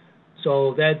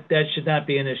 So that should not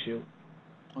be an issue.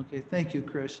 Okay, thank you,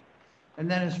 Chris. And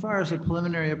then as far as the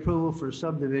preliminary approval for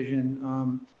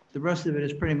subdivision, the rest of it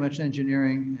is pretty much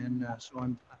engineering, and so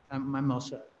I'm all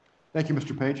set. Thank you,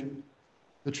 Mr. Page.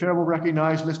 The chair will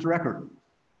recognize Mr. Eckert.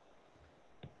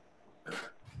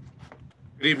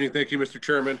 Good evening. Thank you, Mr.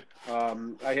 Chairman.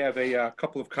 I have a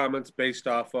couple of comments based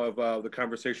off of the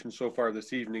conversation so far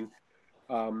this evening.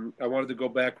 I wanted to go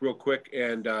back real quick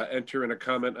and enter in a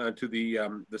comment onto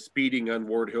the speeding on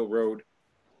Ward Hill Road.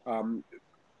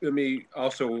 Let me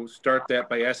also start that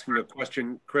by asking a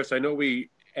question. Chris, I know we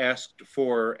asked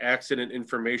for accident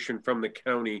information from the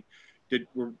county.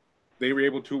 Were they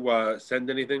able to send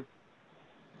anything?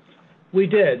 We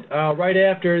did. Right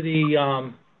after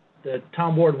the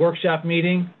town board workshop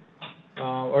meeting,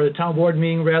 or the town board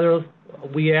meeting rather,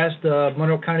 we asked the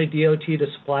Monroe County DOT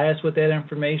to supply us with that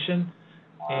information,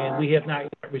 and we have not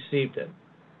yet received it,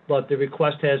 but the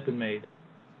request has been made.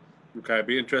 Okay, I'd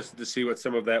be interested to see what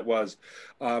some of that was.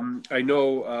 I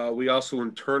know we also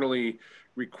internally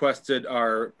requested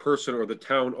our person or the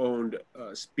town-owned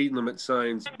speed limit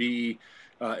signs be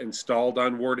installed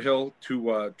on Ward Hill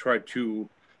to try to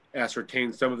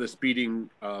ascertain some of the speeding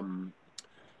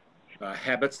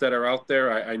habits that are out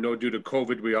there. I know due to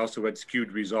COVID, we also had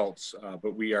skewed results,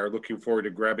 but we are looking forward to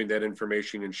grabbing that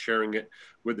information and sharing it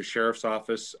with the sheriff's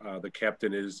office. The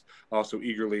captain is also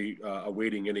eagerly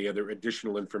awaiting any other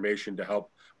additional information to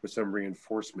help with some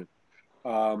reinforcement.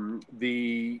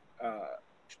 The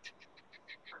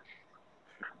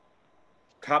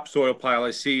topsoil pile,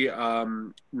 I see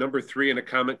number 3 in a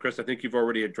comment, Chris, I think you've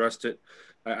already addressed it.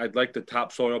 I'd like the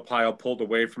topsoil pile pulled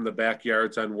away from the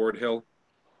backyards on Ward Hill.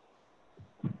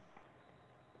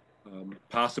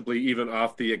 Possibly even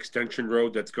off the extension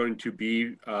road that's going to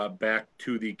be back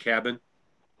to the cabin,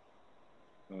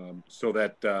 so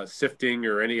that sifting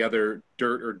or any other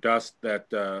dirt or dust that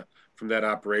from that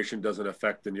operation doesn't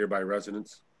affect the nearby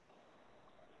residents.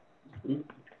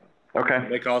 Okay.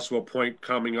 Make also a point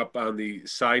coming up on the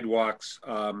sidewalks,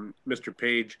 Mr.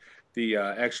 Page,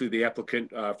 actually the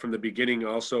applicant from the beginning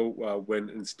also when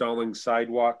installing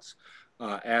sidewalks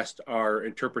asked our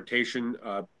interpretation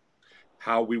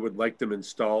how we would like them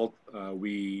installed.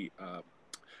 We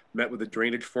met with the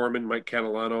drainage foreman, Mike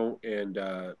Catalano,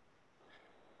 and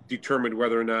determined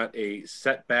whether or not a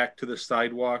setback to the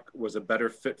sidewalk was a better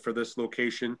fit for this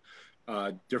location,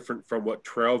 different from what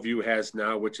Trailview has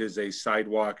now, which is a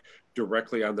sidewalk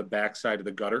directly on the backside of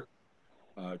the gutter.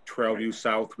 Trailview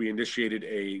South, we initiated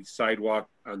a sidewalk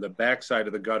on the backside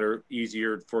of the gutter,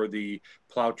 easier for the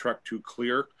plow truck to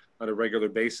clear on a regular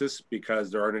basis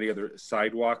because there aren't any other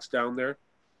sidewalks down there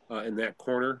in that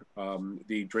corner.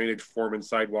 The drainage foreman,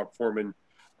 sidewalk foreman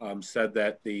said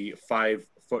that the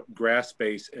 5-foot grass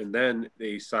space and then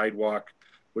the sidewalk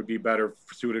would be better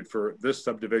suited for this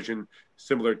subdivision,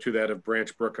 similar to that of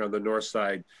Branch Brook on the north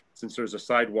side. Since there's a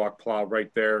sidewalk plow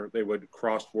right there, they would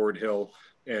cross Ward Hill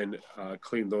and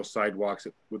clean those sidewalks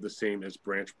with the same as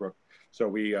Branch Brook. So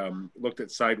we looked at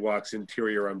sidewalks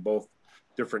interior on both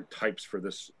different types for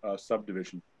this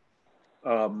subdivision.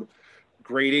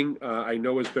 Grading, I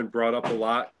know has been brought up a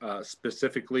lot,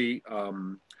 specifically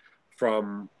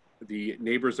from the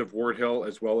neighbors of Ward Hill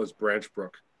as well as Branch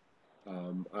Brook.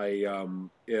 I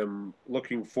am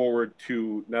looking forward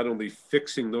to not only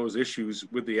fixing those issues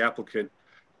with the applicant.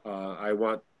 I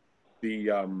want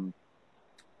the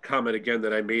comment again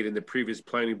that I made in the previous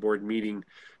planning board meeting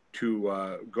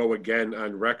to go again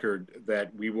on record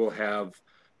that we will have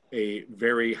a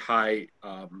very high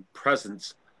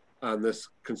presence on this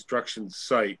construction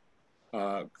site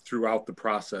throughout the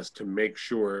process to make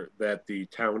sure that the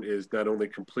town is not only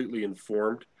completely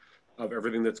informed of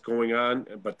everything that's going on,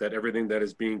 but that everything that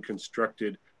is being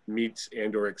constructed meets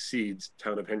and or exceeds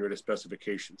town of Henrietta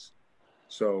specifications.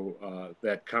 So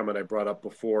that comment I brought up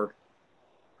before,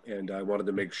 and I wanted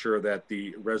to make sure that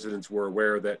the residents were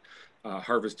aware that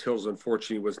Harvest Hills,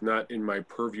 unfortunately, was not in my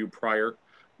purview prior.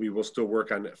 We will still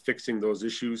work on fixing those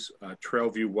issues.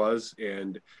 Trailview was,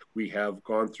 and we have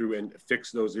gone through and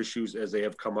fixed those issues as they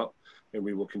have come up, and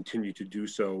we will continue to do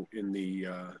so in the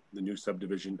new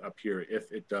subdivision up here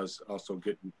if it does also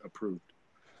get approved.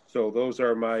 So those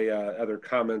are my other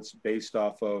comments based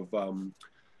off of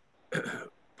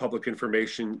public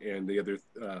information and the other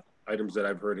items that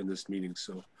I've heard in this meeting.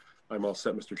 So I'm all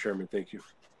set, Mr. Chairman. Thank you.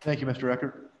 Thank you, Mr.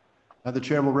 Eckert. Now the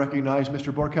chair will recognize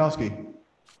Mr. Borkowski.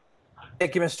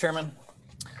 Thank you, Mr. Chairman.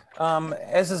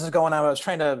 As this is going on, I was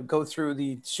trying to go through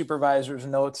the supervisor's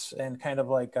notes and kind of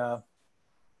like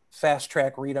fast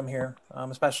track read them here,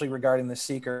 especially regarding the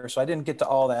seeker. So I didn't get to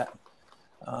all that.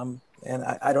 And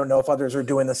I don't know if others are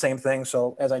doing the same thing.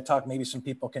 So as I talk, maybe some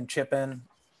people can chip in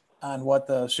on what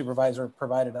the supervisor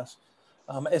provided us.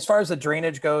 As far as the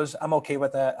drainage goes, I'm okay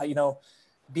with that. You know,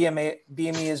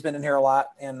 BME has been in here a lot,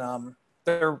 and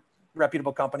they're a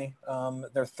reputable company.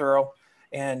 They're thorough.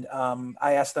 And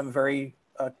I asked them very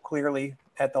clearly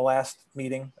at the last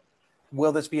meeting,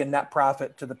 will this be a net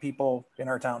profit to the people in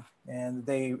our town? And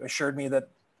they assured me that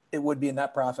it would be a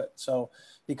net profit. So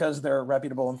because they're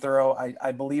reputable and thorough,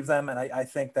 I believe them. And I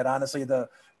think that honestly, the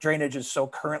drainage is so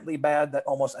currently bad that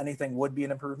almost anything would be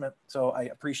an improvement. So I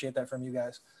appreciate that from you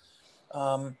guys.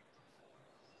 And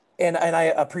I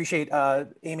appreciate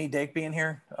Amy Dake being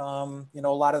here. You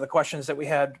know, a lot of the questions that we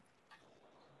had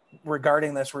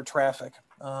regarding this were traffic.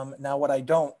 Now, what I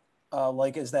don't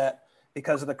like is that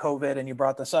because of the COVID, and you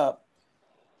brought this up,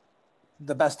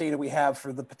 the best data we have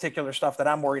for the particular stuff that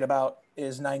I'm worried about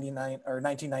is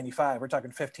 1995. We're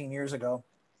talking 15 years ago.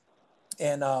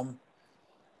 And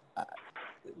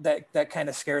that kind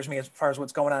of scares me as far as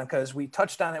what's going on, because we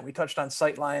touched on it. We touched on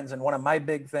sight lines. And one of my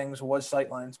big things was sight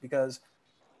lines, because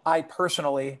I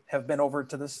personally have been over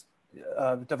to this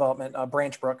development,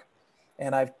 Branch Brook,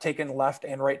 and I've taken left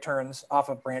and right turns off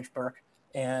of Branch Brook.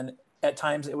 And at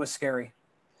times it was scary.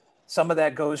 Some of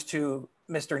that goes to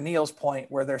Mr. Neal's point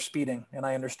where they're speeding, and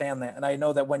I understand that. And I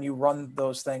know that when you run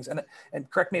those things, and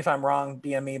correct me if I'm wrong,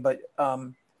 BME, but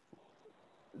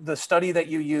the study that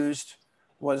you used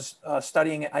was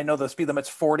studying, I know the speed limit's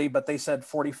 40, but they said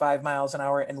 45 miles an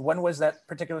hour. And when was that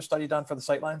particular study done for the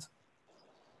sightlines?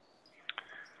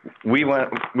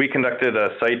 We conducted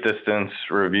a sight distance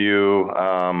review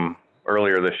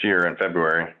earlier this year in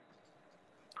February.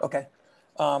 Okay.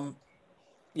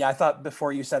 Yeah, I thought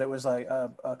before you said it was like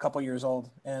a couple years old,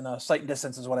 and sight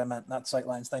distance is what I meant, not sight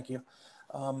lines. Thank you.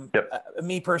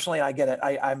 Me personally, I get it.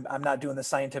 I'm not doing this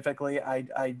scientifically.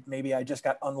 Maybe I just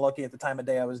got unlucky at the time of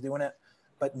day I was doing it,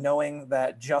 but knowing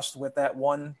that just with that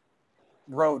one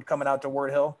road coming out to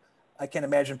Ward Hill, I can't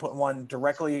imagine putting one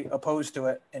directly opposed to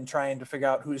it and trying to figure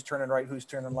out who's turning right, who's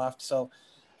turning left. So,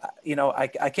 you know, I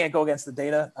can't go against the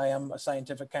data. I am a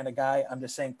scientific kind of guy. I'm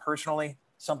just saying personally,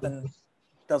 something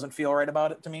doesn't feel right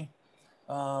about it to me.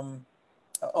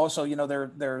 Also, you know,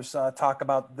 there's talk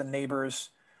about the neighbors.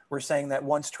 We're saying that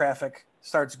once traffic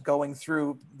starts going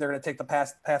through, they're going to take the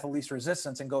path of least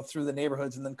resistance and go through the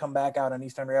neighborhoods and then come back out on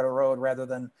East Henrietta Road rather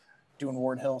than doing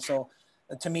Ward Hill. So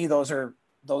to me, those are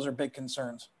big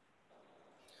concerns.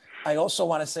 I also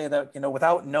want to say that, you know,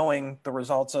 without knowing the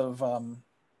results of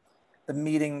the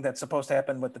meeting that's supposed to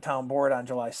happen with the town board on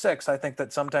July 6th, I think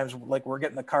that sometimes like we're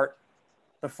getting the cart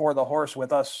before the horse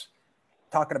with us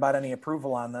talking about any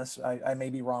approval on this. I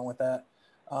may be wrong with that.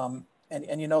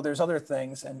 And you know, there's other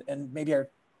things, and maybe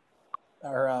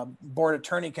our board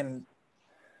attorney can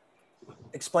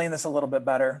explain this a little bit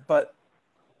better, but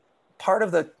part of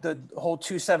the whole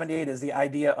 278 is the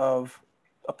idea of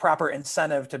a proper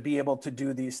incentive to be able to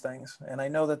do these things. And I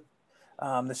know that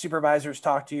the supervisors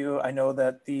talked to you. I know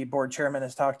that the board chairman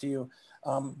has talked to you,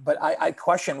 but I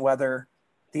question whether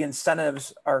the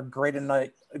incentives are great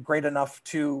enough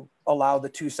to allow the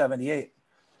 278.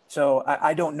 So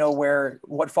I don't know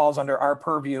what falls under our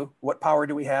purview. What power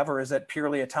do we have, or is it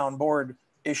purely a town board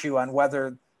issue on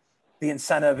whether the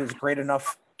incentive is great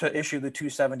enough to issue the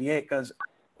 278? Because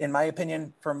in my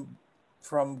opinion, from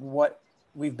what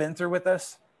we've been through with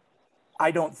this,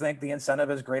 I don't think the incentive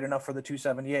is great enough for the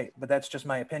 278, but that's just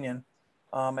my opinion.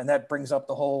 And that brings up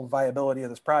the whole viability of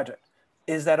this project.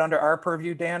 Is that under our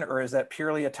purview, Dan, or is that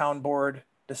purely a town board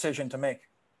decision to make?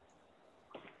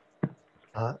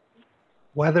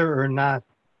 Whether or not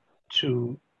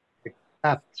to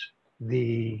accept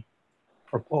the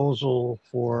proposal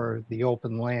for the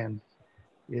open land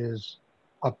is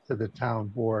up to the town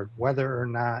board. Whether or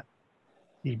not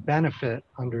the benefit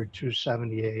under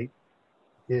 278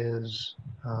 is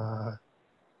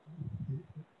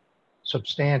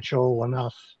substantial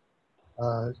enough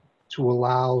to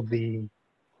allow the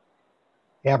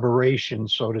aberration,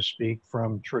 so to speak,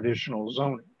 from traditional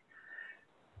zoning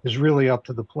is really up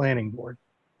to the planning board.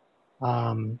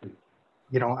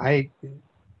 You know,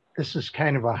 this is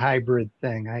kind of a hybrid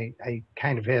thing. I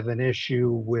kind of have an issue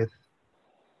with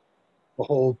the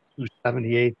whole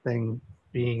 278 thing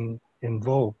being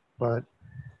invoked, but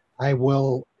I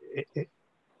will,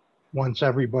 once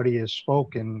everybody has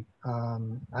spoken,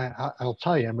 I'll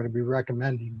tell you, I'm going to be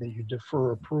recommending that you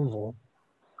defer approval.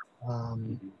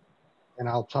 And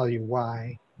I'll tell you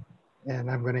why.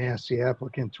 And I'm going to ask the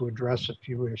applicant to address a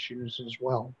few issues as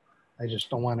well. I just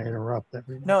don't want to interrupt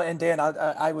everyone. No, and Dan,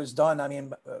 I was done. I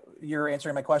mean, you're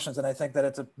answering my questions, and I think that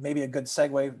it's maybe a good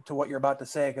segue to what you're about to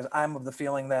say, because I'm of the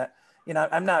feeling that, you know,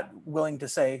 I'm not willing to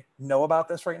say no about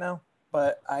this right now,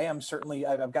 but I am certainly,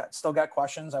 I've still got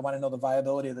questions. I want to know the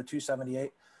viability of the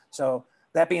 278. So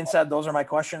that being said, those are my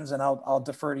questions, and I'll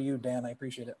defer to you, Dan. I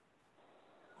appreciate it.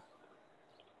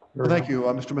 Well, thank you,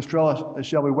 Mr. Mistrella.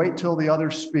 Shall we wait till the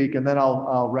others speak and then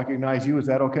I'll recognize you? Is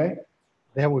that okay?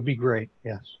 That would be great.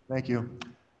 Yes. Thank you.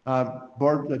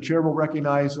 Board, the chair will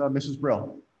recognize Mrs.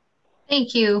 Brill.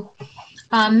 Thank you.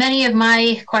 Many of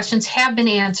my questions have been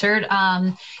answered.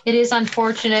 It is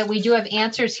unfortunate. We do have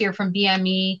answers here from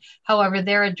BME. However,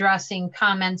 they're addressing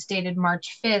comments dated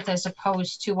March 5th as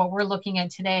opposed to what we're looking at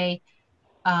today,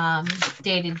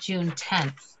 dated June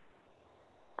 10th.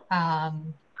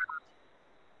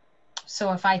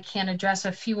 So if I can address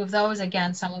a few of those,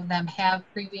 again, some of them have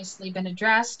previously been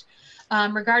addressed.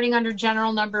 Regarding under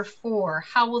general number 4,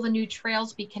 how will the new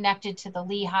trails be connected to the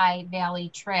Lehigh Valley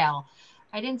Trail?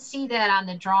 I didn't see that on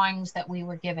the drawings that we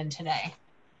were given today.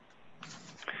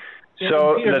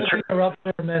 So Peter, let me interrupt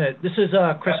for a minute. This is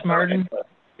Chris Martin,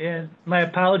 and my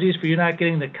apologies for you not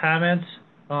getting the comments.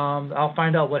 I'll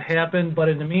find out what happened, but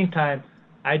in the meantime,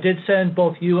 I did send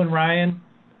both you and Ryan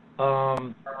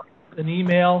an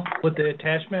email with the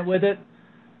attachment with it.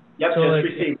 Yep, so just if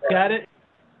received you got it,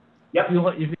 yep.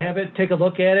 If you have it, take a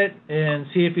look at it and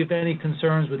see if you have any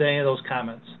concerns with any of those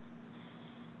comments.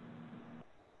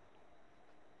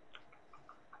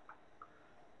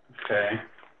 Okay.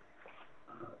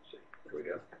 Let's see. There we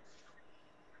go.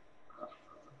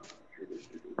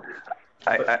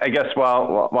 I guess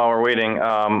while we're waiting,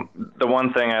 the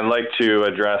one thing I'd like to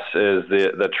address is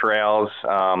the trails.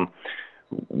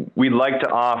 We'd like to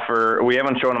offer, we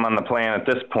haven't shown them on the plan at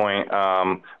this point.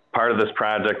 Part of this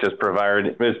project is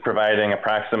providing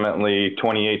approximately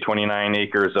 28, 29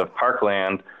 acres of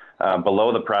parkland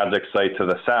below the project site to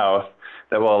the south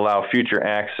that will allow future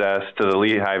access to the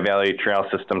Lehigh Valley Trail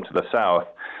system to the south.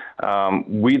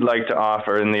 We'd like to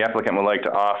offer, and the applicant would like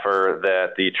to offer,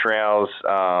 that the trails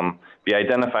be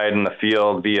identified in the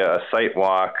field via a site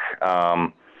walk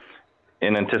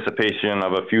in anticipation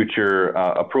of a future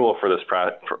approval for this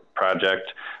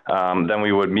project. Then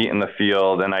we would meet in the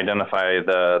field and identify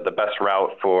the best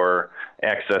route for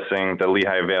accessing the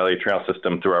Lehigh Valley Trail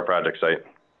system through our project site.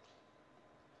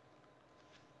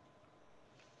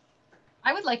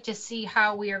 I would like to see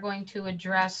how we are going to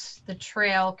address the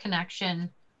trail connection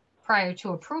prior to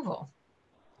approval.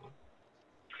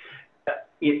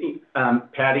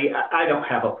 Patty, I don't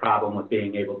have a problem with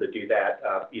being able to do that,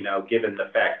 you know, given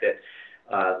the fact that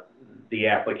the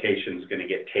application is going to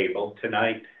get tabled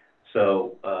tonight.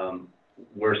 So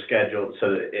we're scheduled,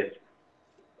 so if,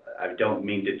 I don't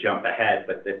mean to jump ahead,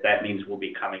 but if that means we'll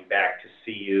be coming back to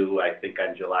see you, I think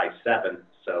on July 7th,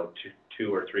 so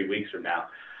 2 or 3 weeks from now.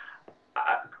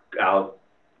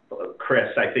 Chris,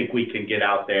 I think we can get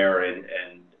out there and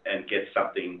get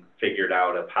something figured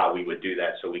out of how we would do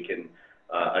that so we can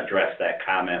address that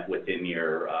comment within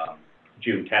your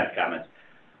June 10th comments.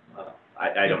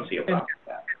 I don't see a problem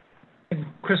with that.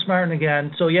 Chris Martin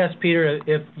again. So yes, Peter,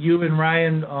 if you and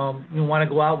Ryan you want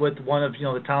to go out with one of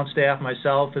the town staff,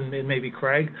 myself, and maybe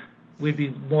Craig, we'd be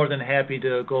more than happy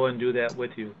to go and do that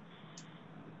with you.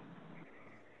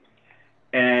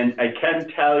 And I can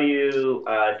tell you,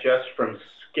 just from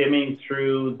skimming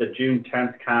through the June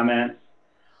 10th comments,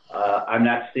 I'm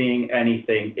not seeing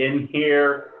anything in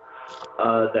here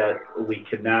that we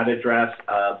could not address,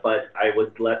 but I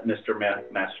would let Mr.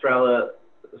 Mistrella,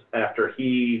 after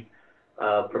he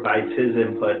provides his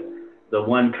input, the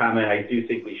one comment I do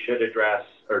think we should address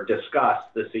or discuss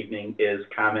this evening is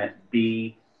comment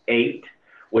B8,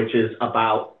 which is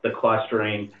about the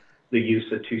clustering the use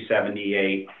of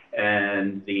 278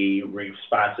 and the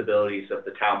responsibilities of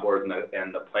the town board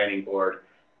and the planning board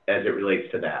as it relates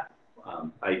to that.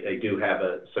 I do have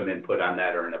some input on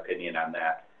that or an opinion on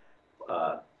that.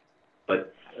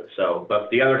 But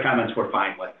the other comments we're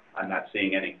fine with. I'm not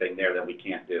seeing anything there that we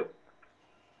can't do.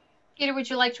 Peter, would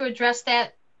you like to address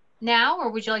that now,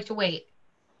 or would you like to wait?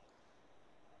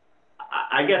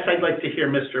 I guess I'd like to hear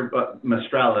Mr.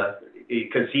 Mistrella,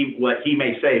 because what he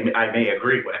may say, I may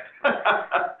agree with.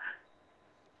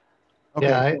 Okay.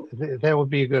 Yeah, that would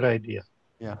be a good idea.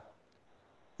 Yeah.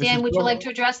 Dan, would you like to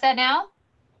address that now?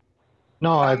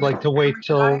 No, I'd like to wait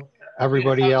till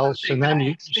everybody else, and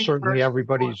then certainly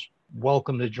everybody's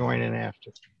welcome to join in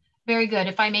after. Very good.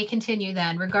 If I may continue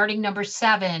then, regarding number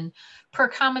 7, per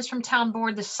comments from town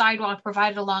board, the sidewalk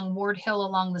provided along Ward Hill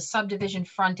along the subdivision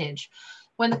frontage.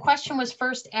 When the question was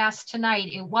first asked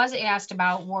tonight, it was asked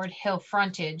about Ward Hill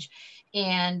frontage,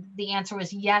 and the answer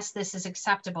was yes, this is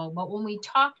acceptable. But when we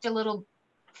talked a little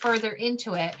further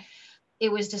into it,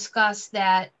 it was discussed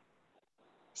that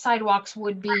sidewalks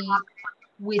would be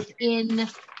within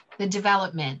the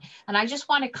development. And I just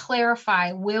want to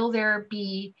clarify, will there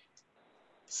be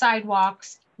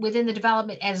sidewalks within the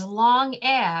development as long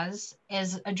as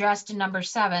addressed in number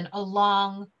 7,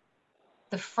 along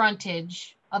the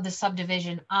frontage of the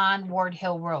subdivision on Ward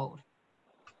Hill Road?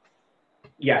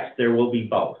 Yes, there will be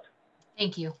both.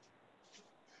 Thank you.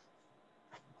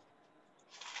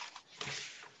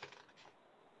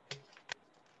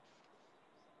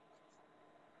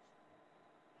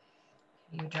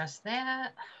 You address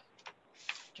that,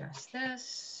 address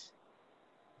this,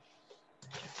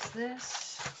 address this.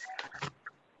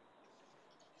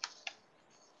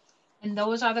 And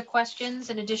those are the questions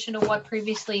in addition to what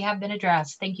previously have been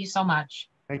addressed. Thank you so much.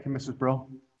 Thank you, Mrs. Brill.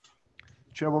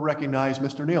 Chair will recognize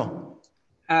Mr. Neal.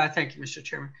 Thank you, Mr.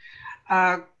 Chairman.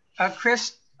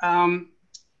 Chris,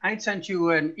 I sent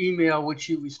you an email which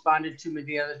you responded to me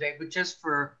the other day, but just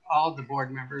for all the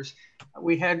board members,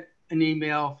 we had an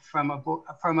email from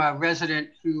a resident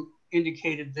who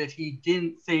indicated that he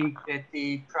didn't think that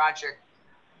the project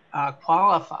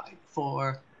qualified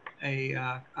for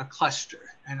a cluster,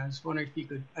 and I was wondering if you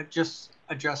could just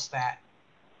address that.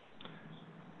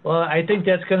 Well, I think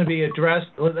that's going to be addressed.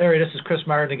 Larry, this is Chris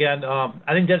Martin again. I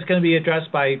think that's going to be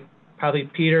addressed by probably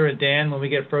Peter and Dan when we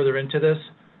get further into this.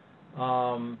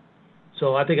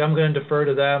 So I think I'm going to defer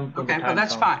to them. Okay, well,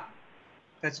 that's fine.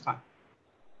 That's fine.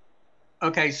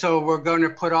 Okay, so we're going to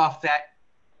put off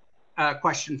that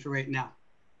question for right now.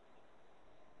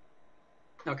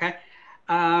 Okay.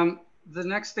 The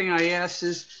next thing I asked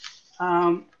is,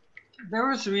 there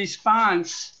was a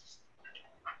response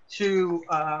to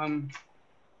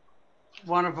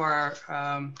one of our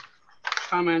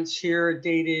comments here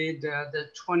dated the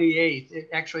 28th. It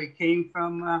actually came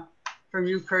from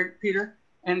you, Peter.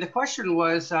 And the question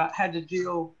was, had to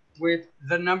deal with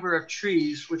the number of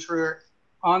trees which were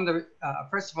on the,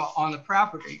 first of all, on the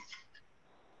property.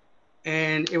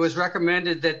 And it was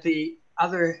recommended that the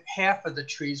other half of the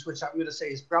trees, which I'm going to say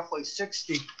is roughly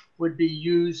 60, would be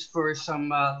used for some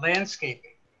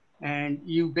landscaping. And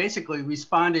you basically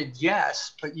responded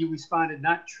yes, but you responded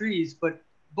not trees, but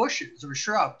bushes or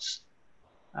shrubs.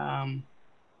 To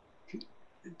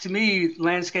me,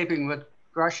 landscaping with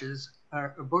brushes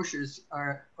or bushes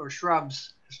or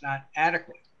shrubs is not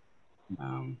adequate.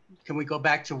 Can we go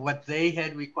back to what they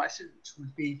had requested, which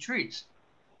would be trees?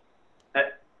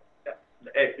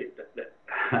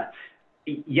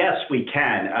 Yes, we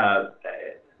can.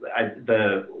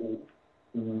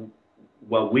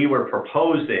 What we were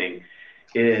proposing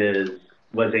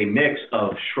was a mix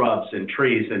of shrubs and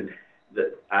trees, and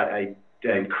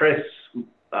Chris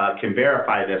can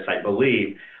verify this, I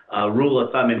believe. Rule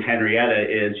of thumb in Henrietta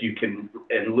is you can,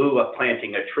 in lieu of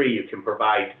planting a tree, you can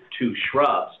provide 2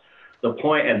 shrubs. The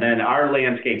point, and then our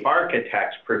landscape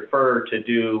architects prefer to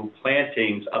do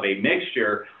plantings of a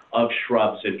mixture of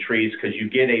shrubs and trees because you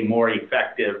get a more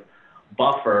effective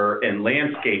buffer and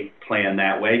landscape plan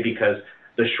that way, because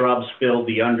the shrubs fill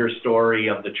the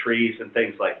understory of the trees and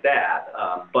things like that.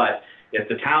 But if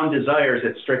the town desires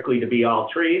it strictly to be all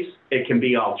trees, it can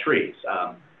be all trees.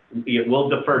 We'll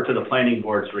defer to the planning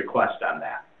board's request on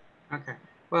that. Okay.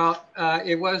 Well,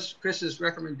 it was Chris's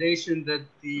recommendation that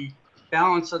the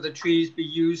balance of the trees be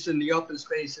used in the open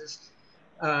spaces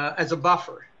as a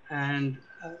buffer. And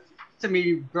to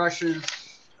me, brushes,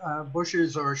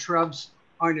 bushes or shrubs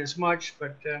aren't as much,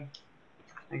 but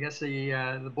I guess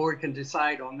the board can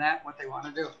decide on that, what they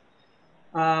want to do.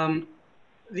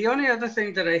 The only other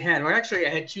thing that I had, or actually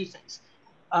I had 2 things,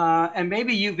 and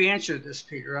maybe you've answered this,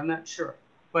 Peter, I'm not sure,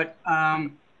 but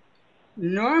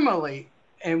normally,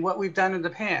 and what we've done in the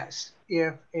past,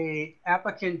 if a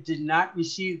applicant did not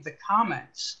receive the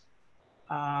comments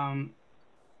and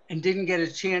didn't get a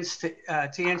chance to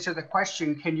answer the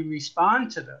question, can you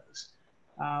respond to those?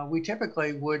 We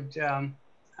typically would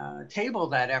table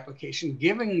that application,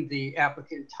 giving the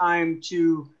applicant time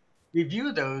to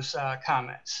review those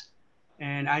comments.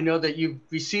 And I know that you've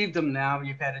received them now.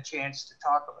 You've had a chance to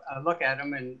look at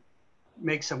them and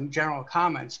make some general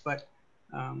comments, but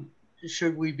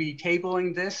should we be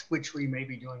tabling this, which we may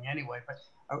be doing anyway, but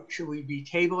should we be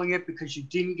tabling it because you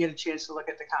didn't get a chance to look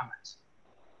at the comments?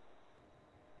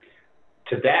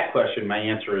 To that question, my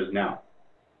answer is no.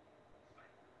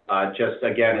 Just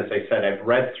again, as I said, I've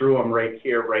read through them right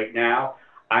here, right now.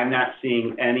 I'm not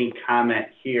seeing any comment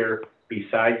here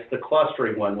besides the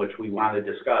clustering one, which we want to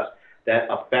discuss, that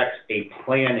affects a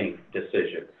planning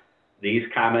decision. These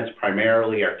comments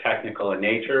primarily are technical in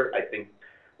nature. I think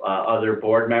other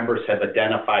board members have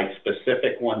identified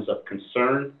specific ones of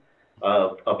concern,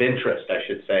 of interest, I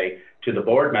should say, to the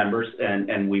board members,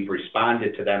 and we've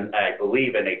responded to them, I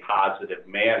believe, in a positive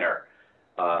manner.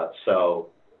 So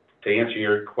to answer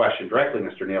your question directly,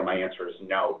 Mr. Neal, my answer is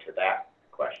no to that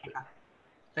question.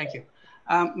 Thank you.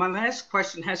 My last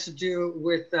question has to do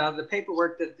with the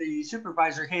paperwork that the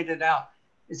supervisor handed out.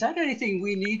 Is that anything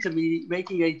we need to be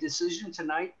making a decision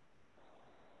tonight?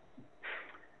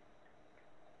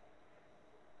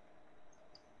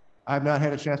 I've not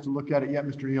had a chance to look at it yet,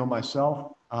 Mr. Neal,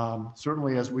 myself.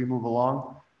 Certainly as we move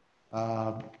along,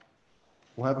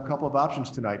 we'll have a couple of options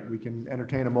tonight. We can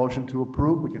entertain a motion to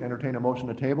approve. We can entertain a motion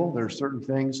to table. There are certain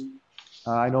things.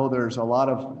 I know there's a lot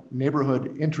of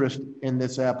neighborhood interest in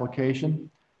this application.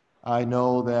 I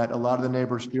know that a lot of the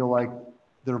neighbors feel like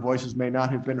their voices may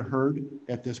not have been heard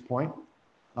at this point.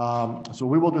 So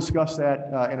we will discuss that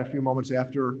in a few moments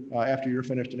after you're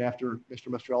finished and after Mr.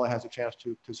 Mistrella has a chance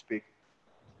to speak.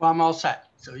 Well, I'm all set,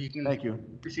 so you can Thank you.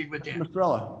 proceed with Dan. Mr.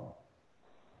 Mistrella.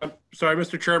 I'm sorry,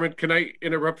 Mr. Chairman, can I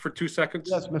interrupt for 2 seconds?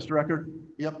 Yes, Mr. Eckert.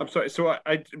 Yep. I'm sorry. So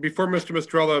before Mr.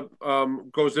 Mistrella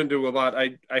goes into a lot,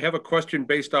 I have a question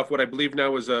based off what I believe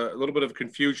now is a little bit of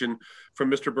confusion from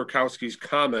Mr. Burkowski's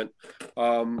comment.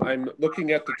 I'm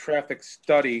looking at the traffic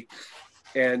study,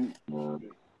 and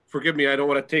forgive me, I don't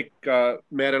want to take,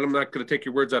 Matt, and I'm not going to take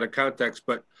your words out of context,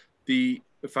 but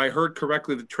if I heard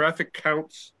correctly, the traffic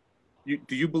counts,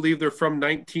 do you believe they're from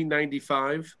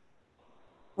 1995?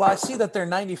 Well, I see that they're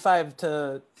 95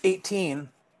 to 18,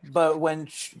 but when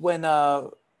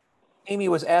Amy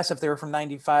was asked if they were from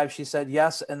 95, she said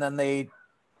yes, and then they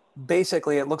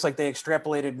basically, it looks like they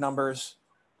extrapolated numbers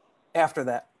after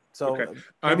that. So okay.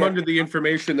 I'm under the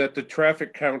information that the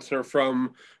traffic counts are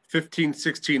from 15,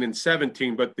 16, and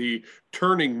 17, but the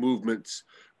turning movements,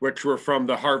 which were from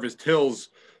the Harvest Hills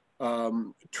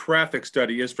traffic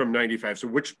study, is from 95. So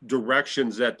which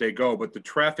directions that they go, but the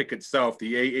traffic itself,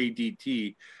 the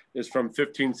AADT, is from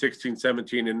 15, 16,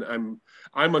 17, and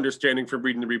I'm understanding from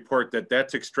reading the report that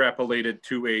that's extrapolated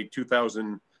to a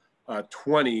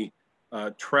 2020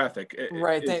 traffic.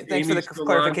 Right. Thanks for the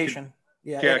clarification.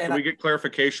 Yeah. Can we get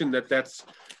clarification that that's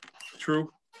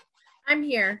true? I'm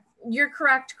here. You're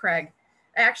correct, Craig.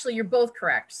 Actually, you're both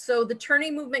correct. So the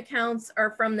turning movement counts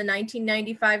are from the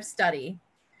 1995 study.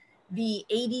 The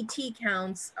ADT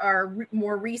counts are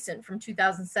more recent, from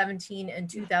 2017 and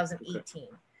 2018. Okay.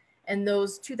 And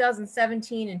those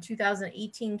 2017 and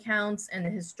 2018 counts and the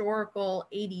historical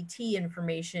ADT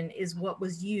information is what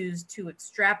was used to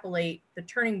extrapolate the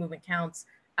turning movement counts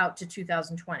out to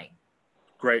 2020.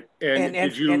 Great. And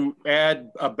did you add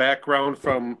a background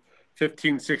from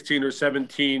 15, 16, or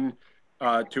 17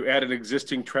 to add an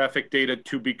existing traffic data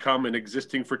to become an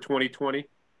existing for 2020?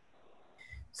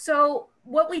 So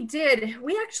what we did,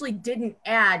 we actually didn't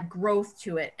add growth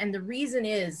to it. And the reason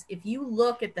is, if you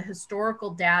look at the historical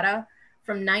data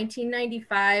from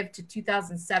 1995 to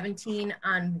 2017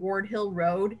 on Ward Hill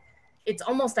Road, it's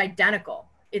almost identical.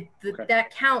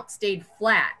 That count stayed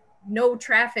flat. No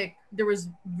traffic, there was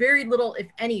very little, if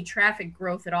any, traffic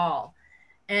growth at all.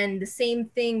 And the same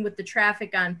thing with the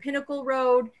traffic on Pinnacle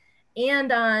Road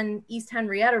and on East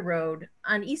Henrietta Road.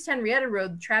 On East Henrietta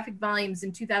Road, the traffic volumes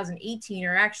in 2018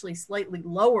 are actually slightly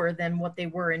lower than what they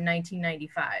were in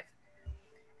 1995.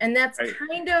 And that's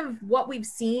kind of what we've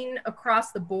seen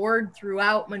across the board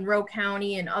throughout Monroe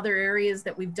County and other areas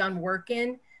that we've done work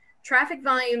in. Traffic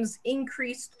volumes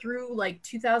increased through like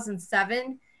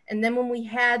 2007. And then when we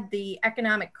had the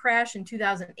economic crash in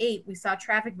 2008, we saw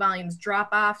traffic volumes drop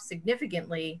off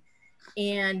significantly,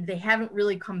 and they haven't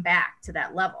really come back to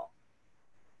that level.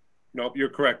 Nope, you're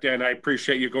correct. And I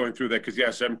appreciate you going through that, because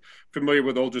yes, I'm familiar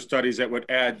with older studies that would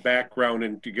add background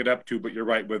and to get up to, but you're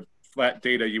right, with flat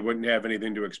data, you wouldn't have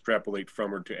anything to extrapolate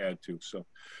from or to add to. So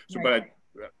right. But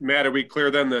Matt, are we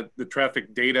clear then that the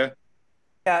traffic data?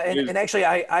 Yeah, and actually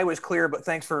I was clear, but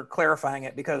thanks for clarifying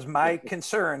it, because my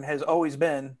concern has always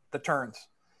been the turns.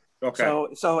 Okay.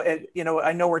 So you know,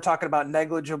 I know we're talking about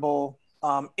negligible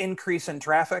increase in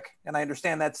traffic, and I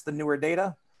understand that's the newer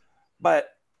data, but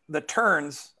the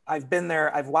turns, I've been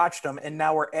there, I've watched them, and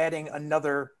now we're adding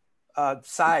another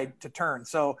side to turn.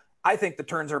 So I think the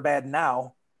turns are bad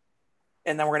now,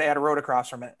 and then we're going to add a road across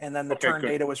from it, and then the turn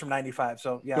data was from 95.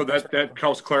 So yeah. So that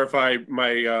helps clarify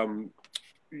my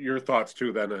your thoughts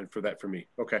too then for me.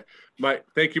 Okay.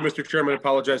 Thank you, Mr. Chairman. I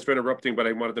apologize for interrupting, but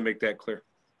I wanted to make that clear.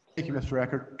 Thank you, Mr.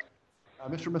 Eckert.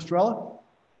 Mr. Mistrella?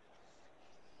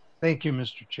 Thank you,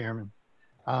 Mr. Chairman.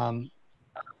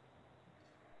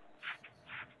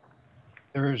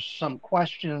 There's some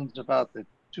questions about the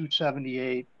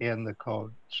 278 and the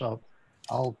code. So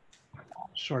I'll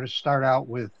sort of start out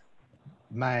with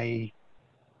my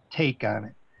take on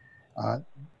it.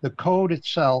 The code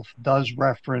itself does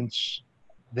reference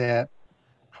that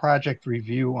project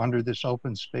review under this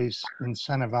open space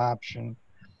incentive option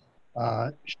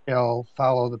shall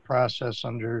follow the process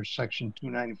under section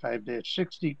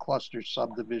 295-60 cluster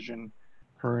subdivision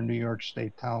per New York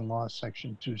State Town Law,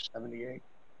 section 278.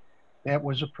 That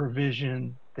was a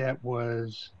provision that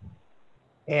was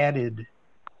added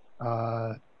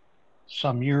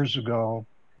some years ago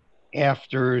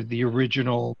after the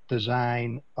original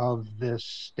design of this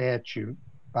statute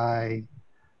by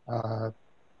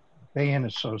Bay and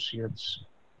Associates,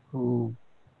 who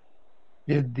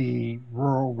did the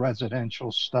rural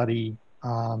residential study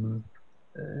on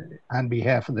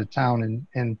behalf of the town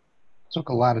and took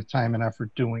a lot of time and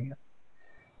effort doing it.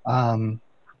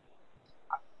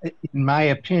 In my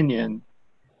opinion,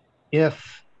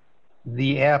 if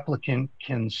the applicant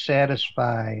can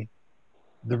satisfy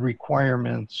the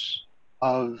requirements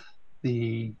of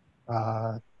the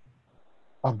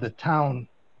town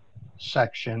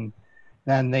section,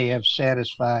 then they have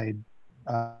satisfied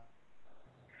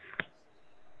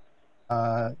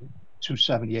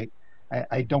 278.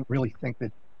 I don't really think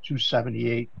that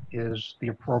 278 is the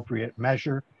appropriate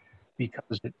measure,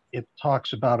 because it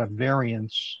talks about a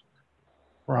variance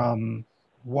from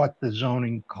what the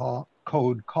zoning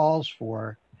code calls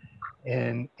for.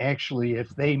 And actually, if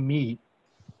they meet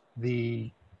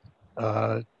the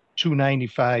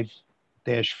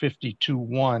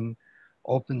 295-52(1)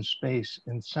 open space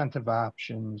incentive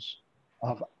options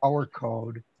of our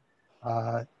code,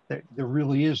 there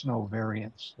really is no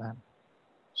variance then.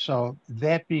 So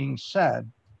that being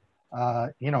said,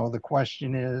 you know, the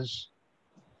question is,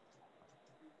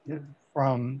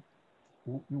 from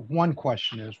a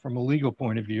legal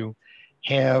point of view,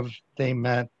 have they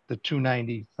met the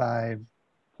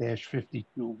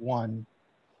 295-52(1)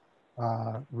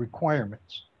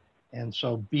 requirements? And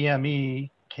so BME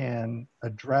can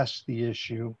address the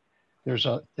issue. There's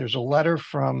a letter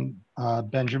from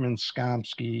Benjamin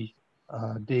Skomsky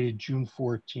dated June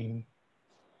 14,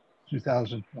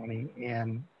 2020,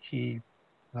 and he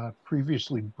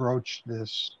previously broached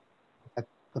this at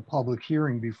the public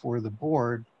hearing before the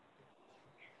board.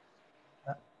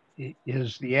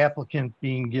 Is the applicant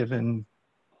being given,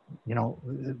 you know,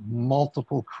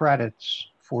 multiple credits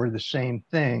for the same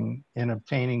thing in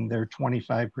obtaining their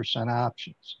 25%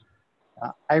 options?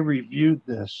 I reviewed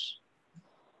this.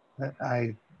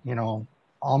 I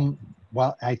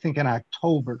think in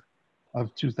October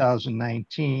of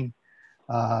 2019,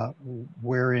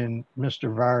 wherein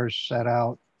Mr. Vars set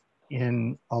out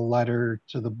in a letter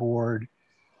to the board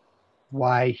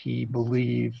why he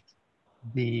believed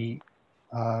the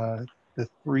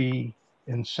three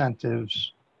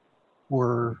incentives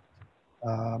were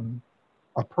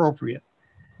appropriate,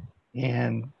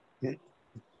 and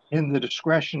in the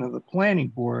discretion of the planning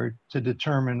board to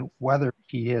determine whether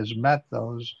he has met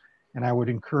those. And I would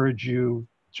encourage you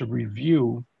to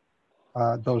review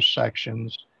those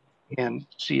sections and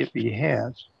see if he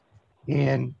has.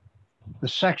 And the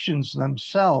sections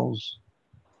themselves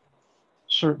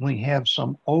certainly have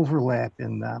some overlap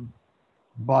in them,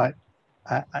 but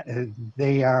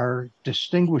they are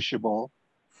distinguishable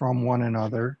from one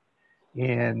another.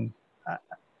 And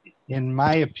in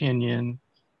my opinion,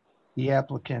 the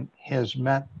applicant has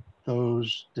met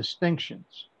those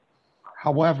distinctions.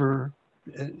 However,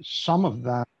 some of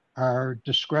them are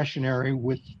discretionary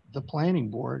with the planning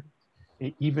board.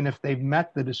 Even if they've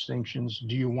met the distinctions,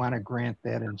 do you want to grant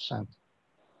that incentive?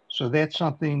 So that's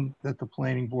something that the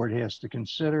planning board has to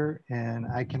consider, and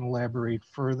I can elaborate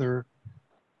further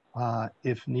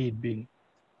if need be.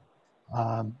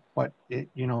 But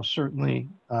certainly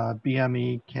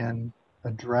BME can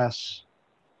address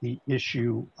the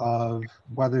issue of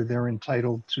whether they're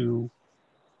entitled to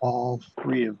all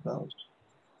three of those.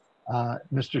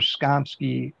 Mr.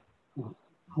 Skomsky,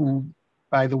 who,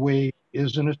 by the way,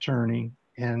 is an attorney,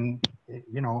 and,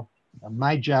 you know,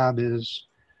 my job is,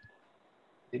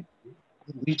 at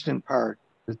least in part,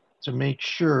 to make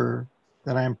sure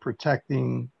that I'm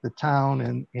protecting the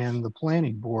town and the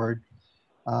planning board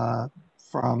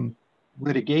from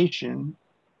litigation,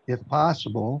 if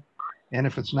possible. And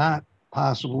if it's not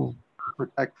possible to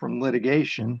protect from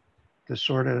litigation, to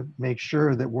sort of make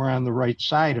sure that we're on the right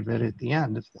side of it at the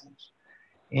end of things.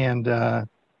 And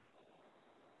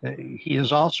he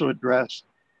has also addressed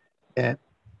that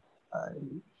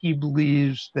he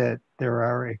believes that there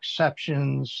are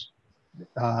exceptions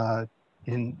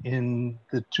in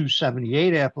the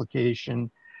 278 application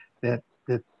that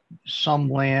some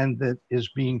land that is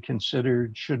being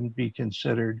considered shouldn't be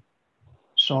considered.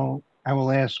 So I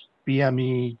will ask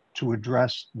BME to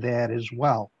address that as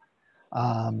well.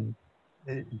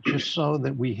 Just so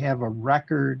that we have a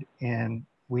record and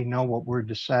we know what we're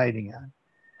deciding on.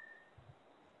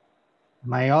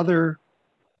 My other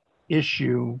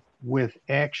issue with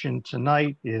action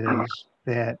tonight is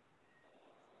that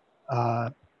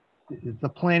the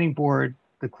planning board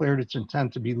declared its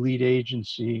intent to be lead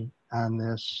agency on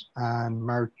this on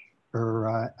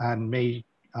May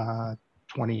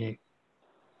 28th.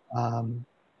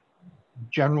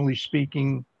 Generally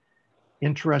speaking,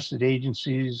 interested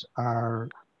agencies are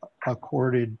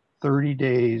accorded 30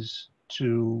 days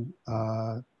to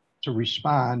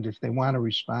respond if they want to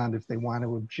respond, if they want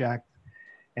to object.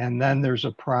 And then there's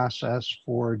a process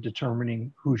for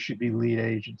determining who should be lead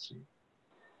agency.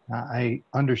 I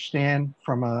understand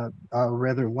from a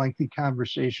rather lengthy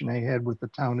conversation I had with the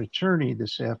town attorney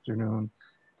this afternoon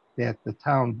that the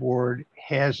town board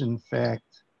has in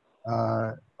fact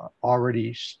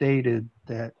already stated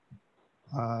that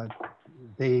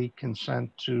they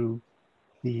consent to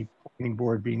the planning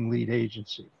board being lead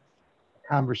agency. The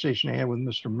conversation I had with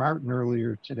Mr. Martin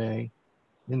earlier today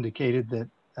indicated that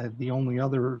the only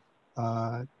other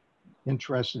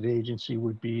interested agency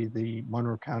would be the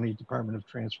Monroe County Department of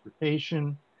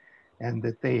Transportation, and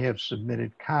that they have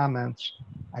submitted comments.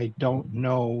 I don't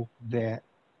know that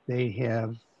they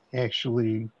have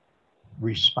actually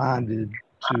responded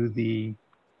to the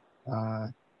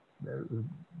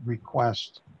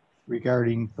request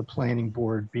regarding the planning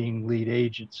board being lead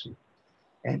agency.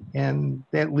 And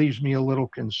that leaves me a little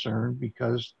concerned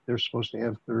because they're supposed to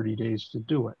have 30 days to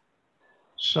do it.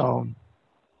 So,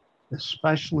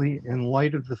 especially in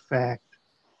light of the fact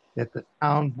that the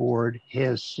town board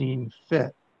has seen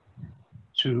fit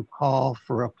to call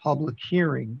for a public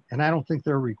hearing, and I don't think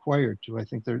they're required to. I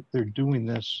think they're doing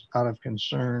this out of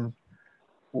concern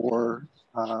for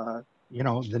you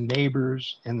know, the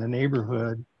neighbors and the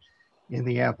neighborhood in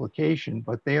the application,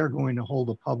 but they are going to hold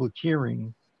a public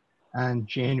hearing on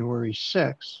January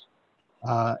 6th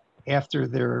after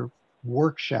their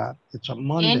workshop. It's a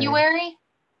Monday. January?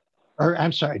 Or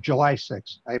I'm sorry, July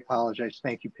 6th. I apologize.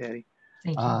 Thank you, Patty.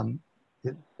 Thank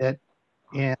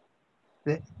you.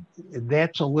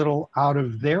 That's a little out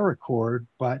of their accord,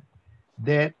 but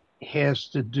that has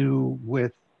to do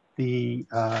with the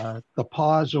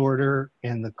pause order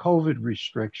and the COVID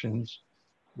restrictions,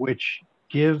 which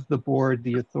give the board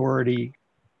the authority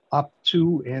up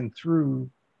to and through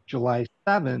July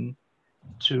 7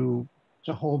 to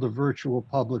hold a virtual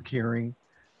public hearing,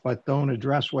 but don't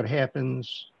address what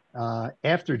happens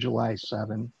after July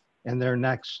 7, and their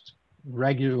next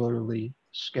regularly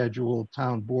scheduled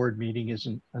town board meeting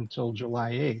isn't until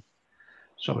July 8th.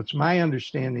 So it's my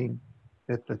understanding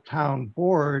that the town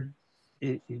board,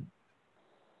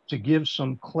 to give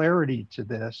some clarity to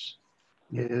this,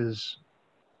 is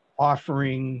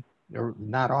offering, or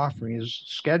not offering, is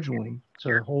scheduling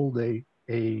to hold a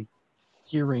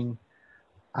hearing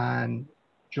on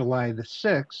July the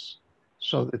 6th,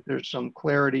 so that there's some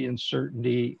clarity and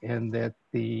certainty, and that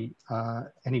the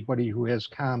anybody who has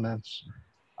comments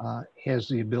has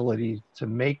the ability to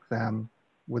make them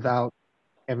without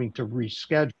having to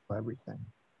reschedule everything.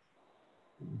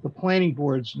 The planning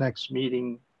board's next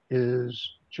meeting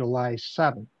is July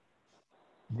 7th.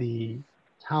 The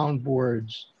town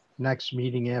board's next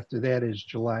meeting after that is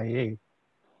July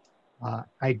 8th.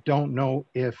 I don't know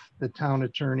if the town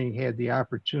attorney had the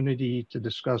opportunity to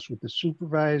discuss with the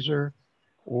supervisor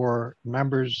or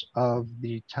members of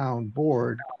the town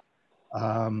board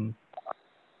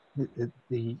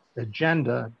the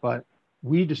agenda, but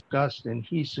we discussed and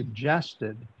he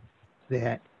suggested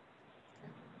that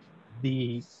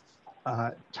the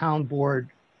town board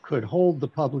could hold the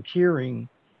public hearing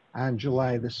on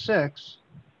July the 6th,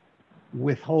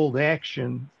 withhold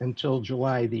action until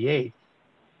July the 8th.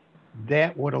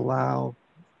 That would allow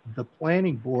the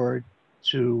planning board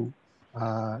to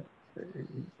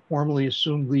formally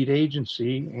assume lead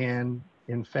agency and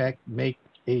in fact make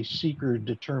a seeker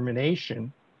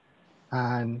determination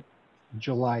on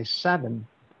July 7,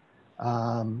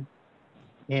 and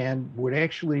would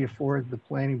actually afford the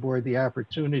planning board the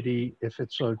opportunity, if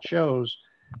it so chose,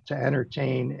 to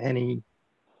entertain any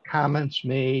comments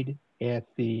made at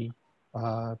the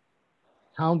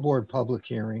town board public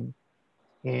hearing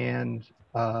and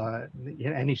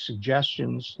any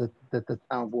suggestions that the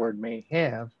town board may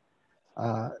have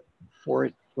for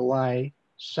its July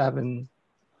 7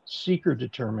 seeker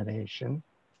determination.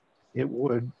 It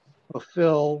would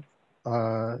fulfill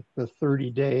the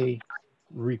 30-day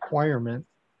requirement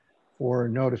for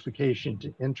notification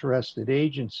to interested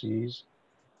agencies,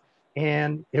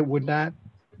 and it would not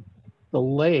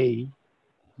delay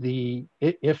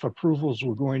if approvals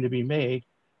were going to be made,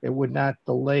 it would not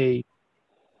delay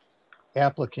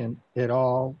applicant at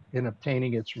all in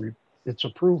obtaining its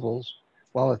approvals,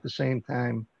 while at the same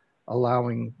time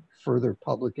allowing further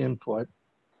public input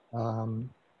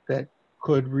that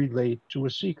could relate to a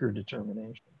seeker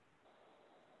determination.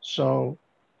 So,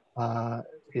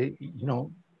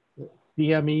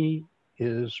 BME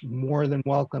is more than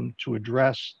welcome to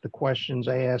address the questions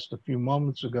I asked a few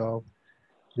moments ago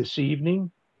this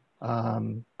evening.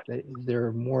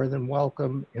 They're more than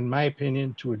welcome, in my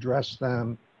opinion, to address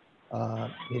them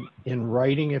in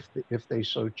writing if they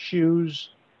so choose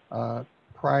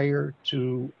prior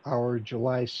to our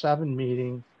July 7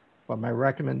 meeting. But my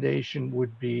recommendation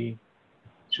would be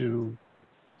to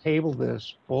table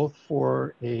this both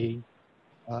for a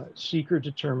seeker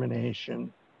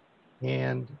determination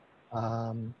and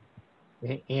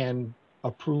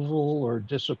approval or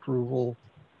disapproval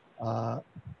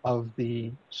of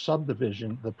the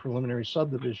subdivision, the preliminary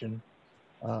subdivision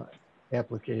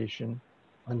application,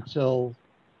 until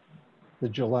the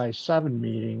July 7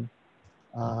 meeting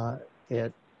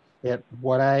at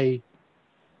what I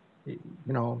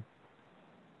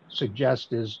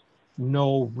suggest is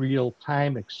no real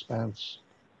time expense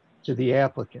to the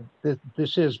applicant.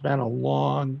 This has been a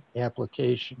long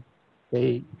application.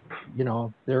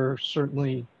 They're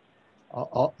certainly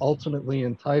ultimately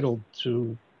entitled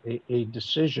to a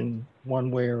decision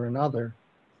one way or another,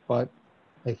 but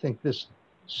I think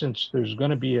since there's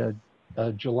going to be a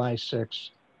July 6th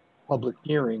public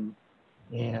hearing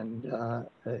and a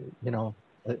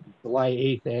July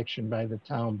 8th action by the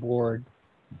town board,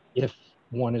 if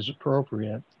one is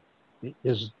appropriate,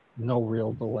 is no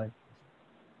real delay.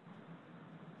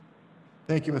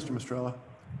 Thank you, Mr. Mistrella.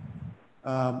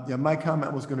 Yeah, my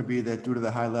comment was going to be that due to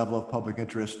the high level of public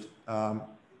interest, in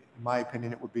my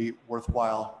opinion, it would be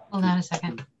worthwhile. Hold on a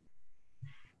second.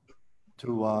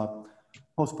 To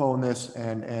postpone this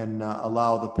and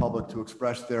allow the public to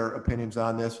express their opinions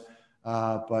on this.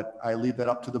 But I leave that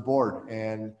up to the board.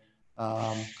 And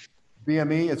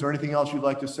BME, is there anything else you'd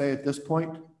like to say at this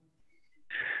point?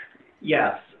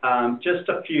 Yes, just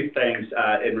a few things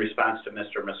in response to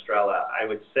Mr. Mistrella. I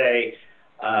would say,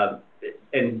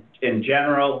 in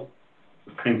general,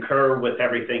 concur with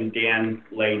everything Dan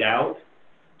laid out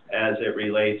as it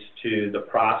relates to the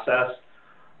process.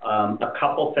 A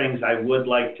couple things I would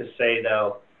like to say,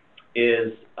 though,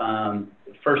 is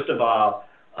first of all,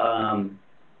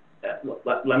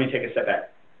 let me take a step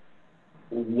back.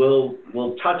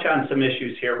 We'll touch on some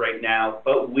issues here right now,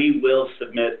 but we will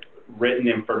submit written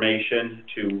information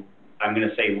to, I'm going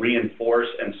to say, reinforce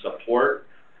and support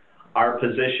our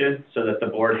position so that the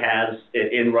board has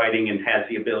it in writing and has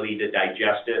the ability to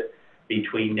digest it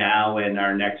between now and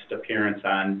our next appearance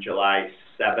on July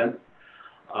 7th.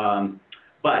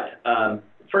 But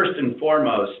first and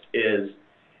foremost is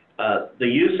the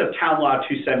use of Town Law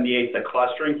 278, the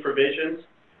clustering provisions,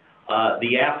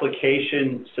 the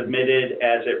application submitted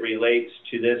as it relates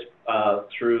to this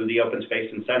through the open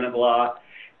space incentive law,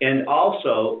 and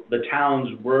also the town's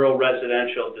rural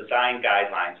residential design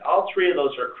guidelines. All three of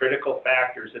those are critical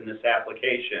factors in this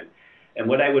application. And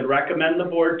what I would recommend the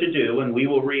board to do, and we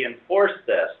will reinforce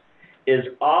this, is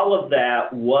all of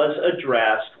that was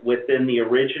addressed within the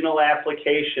original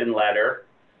application letter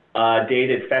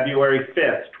dated February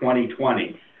 5th,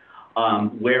 2020,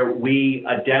 where we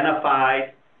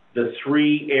identified the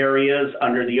three areas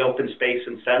under the open space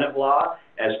incentive law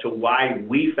as to why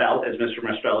we felt, as Mr.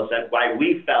 Mistrella said, why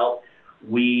we felt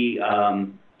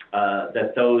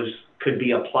that those could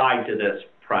be applied to this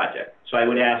project. So I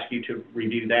would ask you to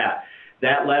review that.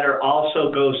 That letter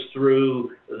also goes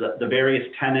through the various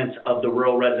tenets of the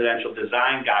rural residential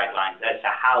design guidelines as to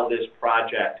how this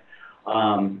project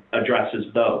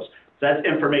addresses those. So that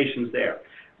information's there.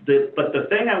 But the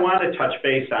thing I want to touch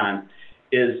base on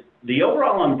is the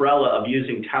overall umbrella of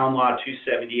using Town Law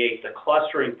 278, the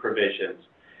clustering provisions,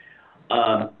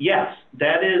 yes,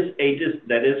 that is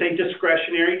a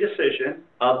discretionary decision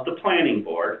of the planning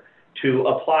board to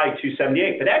apply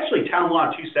 278. But actually, Town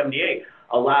Law 278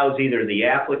 allows either the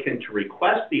applicant to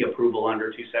request the approval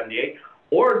under 278,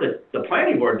 or the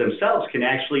planning board themselves can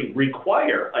actually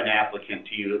require an applicant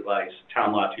to utilize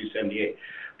Town Law 278.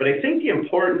 But I think the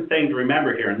important thing to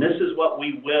remember here, and this is what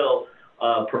we will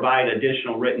provide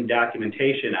additional written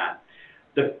documentation on,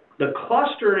 the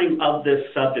clustering of this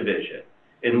subdivision,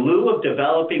 in lieu of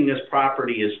developing this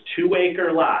property as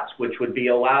 2-acre lots, which would be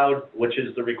allowed, which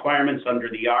is the requirements under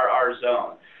the RR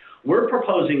zone, we're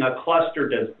proposing a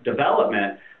cluster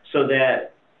development so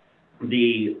that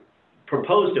the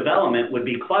proposed development would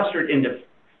be clustered into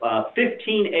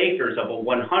 15 acres of a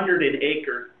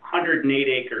 108-acre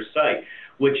site,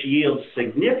 which yields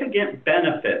significant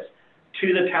benefits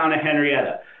to the town of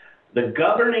Henrietta. The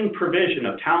governing provision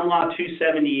of Town Law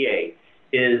 278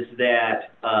 is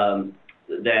that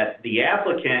that the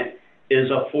applicant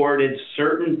is afforded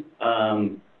certain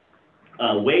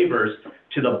waivers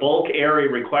to the bulk area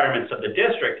requirements of the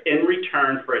district in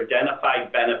return for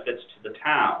identified benefits to the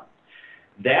town.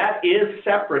 That is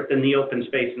separate than the open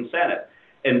space incentive.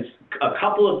 And a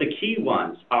couple of the key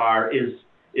ones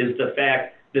is the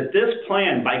fact that this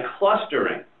plan, by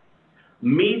clustering,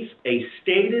 meets a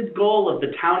stated goal of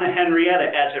the town of Henrietta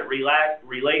as it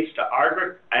relates to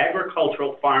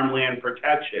agricultural farmland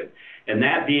protection, and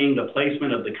that being the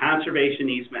placement of the conservation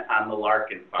easement on the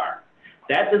Larkin farm.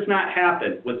 That does not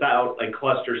happen without a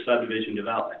cluster subdivision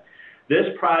development. This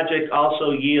project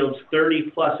also yields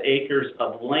 30+ acres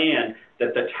of land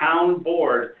that the town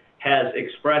board has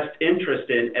expressed interest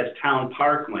in as town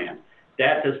parkland.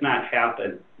 That does not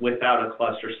happen without a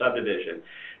cluster subdivision.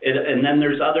 And then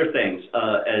there's other things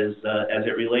as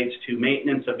it relates to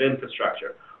maintenance of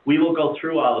infrastructure. We will go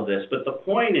through all of this, but the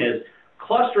point is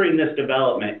clustering this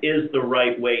development is the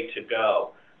right way to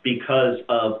go because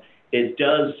it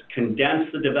does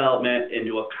condense the development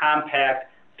into a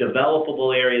compact,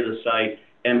 developable area of the site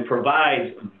and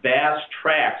provides vast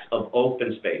tracts of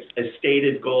open space, a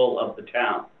stated goal of the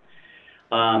town.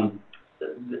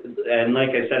 And like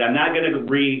I said, I'm not going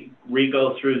to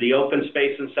re-go through the open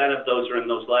space incentive. Those are in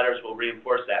those letters. We'll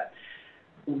reinforce that.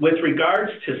 With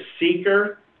regards to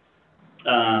seeker,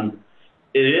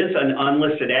 it is an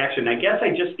unlisted action. I guess I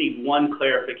just need one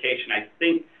clarification. I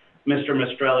think, Mr.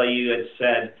 Mistrella, you had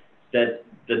said that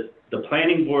the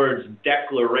planning board's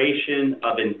declaration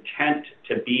of intent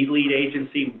to be lead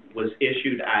agency was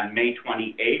issued on May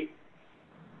 28th.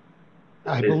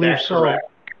 I believe so. Correct?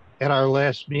 At our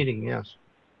last meeting, yes.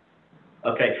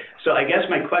 Okay, so I guess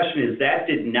my question is that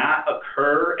did not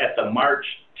occur at the March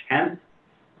 10th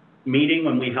meeting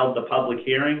when we held the public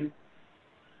hearing?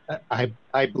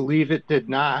 I believe it did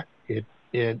not.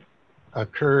 It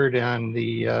occurred on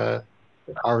the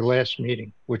our last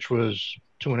meeting, which was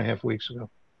 2.5 weeks ago,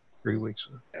 3 weeks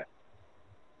ago.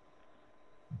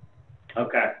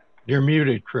 Okay. You're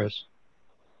muted, Chris.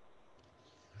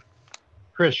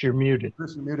 Chris, you're muted.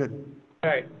 Chris, you're muted. All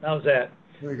right, how's that?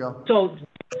 There you go.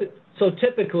 So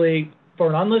typically, for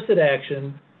an unlisted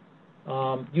action,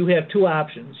 you have two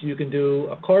options. You can do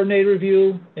a coordinated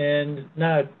review and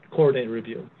not a coordinated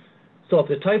review. So if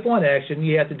it's type 1 action,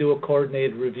 you have to do a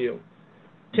coordinated review.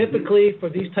 Typically, for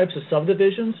these types of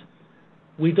subdivisions,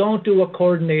 we don't do a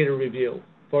coordinated review.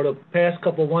 For the past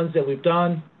couple ones that we've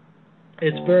done,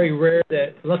 it's very rare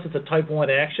that, unless it's a type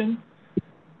 1 action,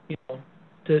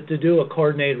 to do a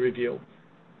coordinated review.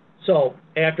 So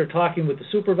after talking with the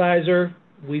supervisor,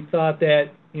 we thought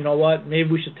that, you know what, maybe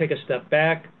we should take a step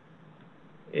back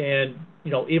and,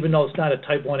 even though it's not a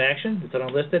type 1 action, it's an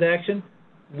unlisted action,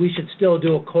 we should still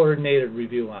do a coordinated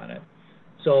review on it.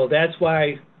 So that's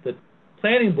why the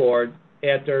planning board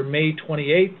at their May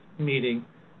 28th meeting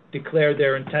declared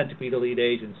their intent to be the lead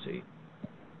agency.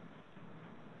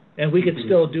 And we could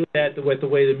still do that with the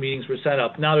way the meetings were set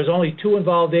up. Now, there's only two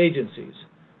involved agencies.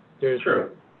 There's the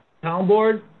town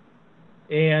board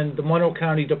and the Monroe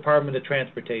County Department of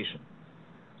Transportation.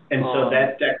 And so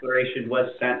that declaration was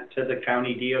sent to the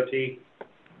county DOT?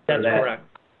 That's correct.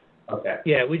 Okay.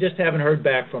 Yeah, we just haven't heard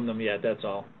back from them yet, that's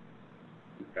all.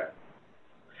 Okay.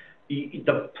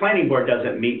 The planning board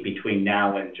doesn't meet between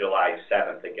now and July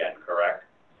 7th again, correct?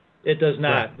 It does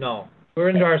not, no. We're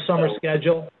into our summer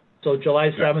schedule, so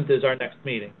July 7th is our next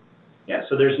meeting. Yeah,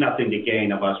 so there's nothing to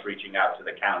gain of us reaching out to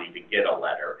the county to get a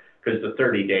letter because the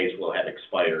 30 days will have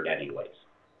expired anyways.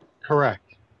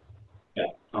 Correct. Yeah,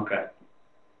 okay.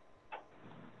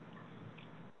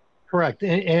 Correct.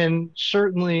 And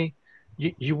certainly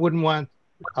you wouldn't want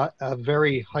a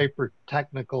very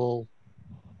hyper-technical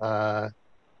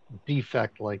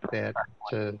defect like that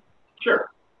to Sure.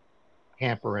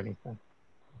 hamper anything.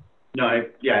 No, I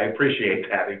appreciate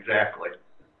that, exactly.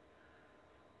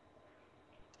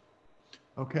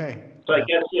 Okay. So I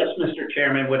guess, yes, Mr.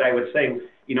 Chairman, what I would say,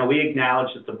 you know, we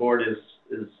acknowledge that the board is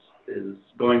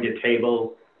going to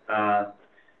table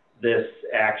this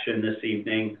action this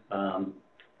evening.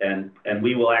 And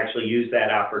we will actually use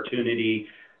that opportunity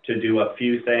to do a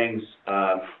few things.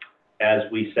 As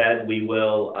we said, we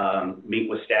will meet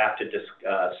with staff to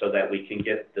so that we can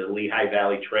get the Lehigh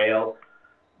Valley Trail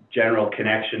general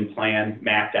connection plan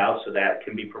mapped out so that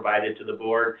can be provided to the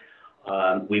board.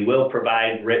 We will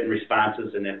provide written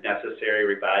responses and, if necessary,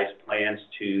 revised plans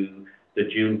to the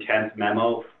June 10th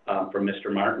memo from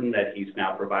Mr. Martin that he's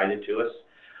now provided to us.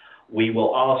 We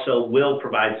will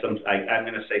provide some, I'm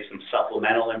going to say, some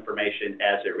supplemental information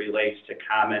as it relates to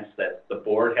comments that the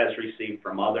board has received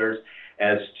from others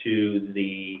as to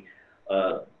the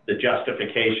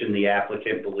justification the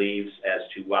applicant believes as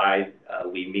to why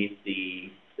we meet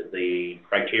the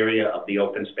criteria of the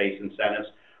open space incentives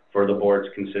for the board's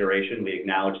consideration. We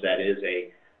acknowledge that is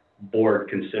a board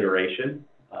consideration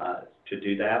to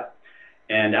do that.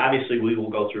 And obviously we will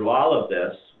go through all of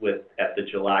this at the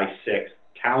July 6th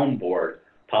town board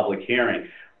public hearing.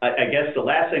 I guess the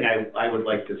last thing I would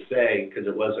like to say, because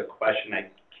it was a question, I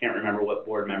can't remember what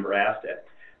board member asked it.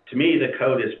 To me, the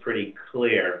code is pretty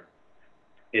clear,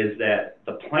 is that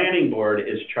the planning board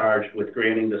is charged with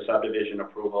granting the subdivision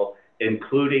approval,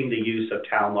 including the use of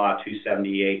Town Law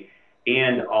 278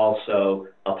 and also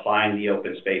applying the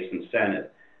open space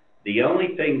incentive. The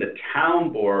only thing the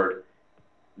town board,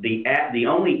 the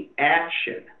only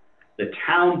action the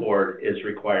town board is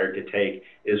required to take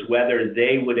is whether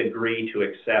they would agree to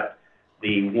accept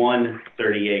the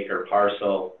 130-acre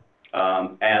parcel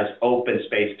as open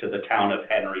space to the town of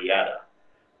Henrietta.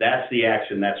 That's the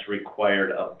action that's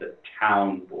required of the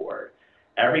town board.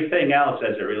 Everything else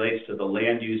as it relates to the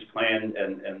land use plan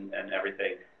and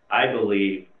everything, I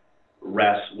believe,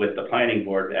 rests with the planning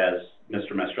board, as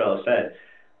Mr. Mastrella said.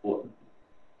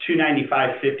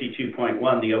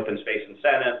 295-52.1, the open space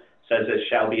incentive, says it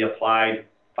shall be applied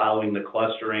following the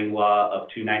clustering law of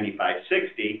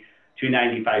 295-60.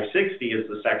 295-60 is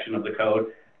the section of the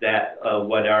code that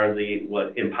what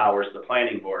empowers the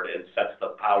planning board and sets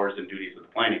the powers and duties of the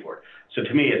planning board. So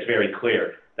to me, it's very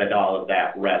clear that all of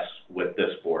that rests with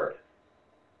this board.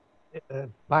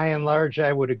 By and large,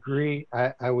 I would agree.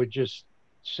 I would just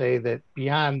say that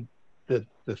beyond the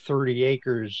 30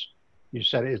 acres, you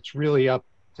said it's really up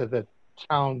to the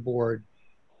town board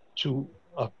to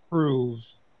approve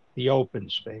the open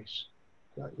space.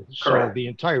 Correct. So the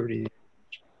entirety,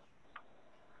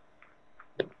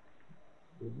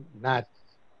 not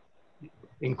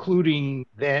including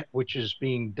that which is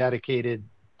being dedicated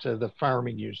to the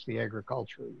farming use, the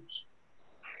agricultural use.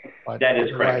 But that is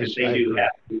correct, because they do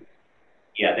have to,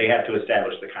 yeah, they have to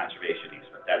establish the conservation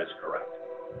easement. That is correct.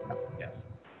 Yes.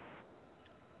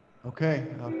 Okay,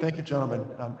 thank you, gentlemen.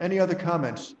 Any other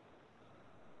comments?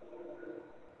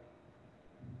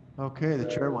 Okay, the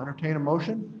chair will entertain a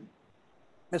motion.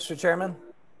 Mr. Chairman?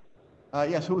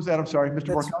 Yes, who was that? I'm sorry,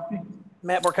 Mr. Borkowski?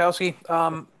 Matt Borkowski.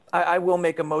 I will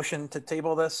make a motion to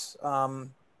table this.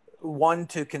 One,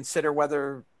 to consider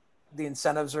whether the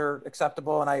incentives are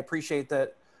acceptable, and I appreciate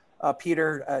that,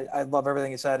 Peter. I love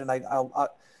everything you said, and I'll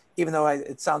even though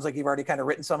it sounds like you've already kind of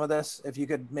written some of this, if you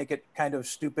could make it kind of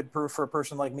stupid proof for a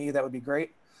person like me, that would be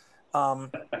great.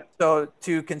 So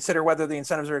to consider whether the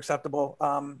incentives are acceptable.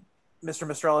 Mr.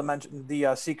 Mastrella mentioned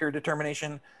the seeker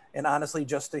determination, and honestly,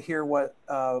 just to hear what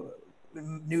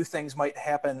new things might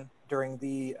happen during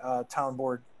the town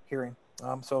board hearing.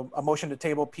 So a motion to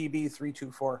table PB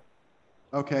 324.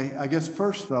 Okay, I guess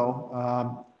first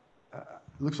though,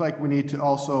 looks like we need to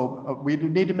also, we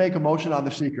need to make a motion on the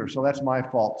seeker, so that's my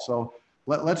fault. So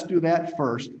let's do that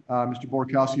first. Mr.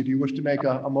 Borkowski, do you wish to make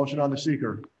a motion on the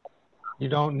seeker? You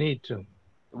don't need to.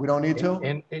 We don't need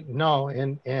to? No,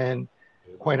 and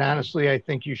quite honestly, I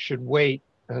think you should wait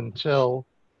until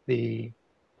the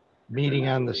meeting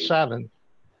on the 7th.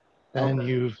 Then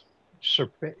okay.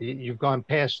 You've gone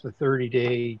past the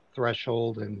 30-day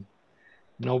threshold, and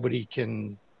nobody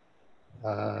can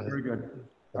very good.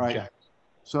 All object. Right.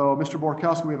 So, Mr.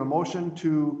 Borkowski, we have a motion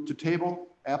to table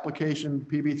application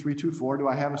PB 324. Do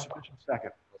I have a sufficient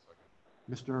second?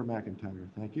 Mr. McIntyre,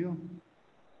 thank you.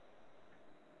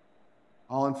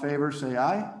 All in favor, say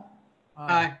aye.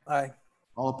 Aye. Aye.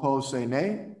 All opposed, say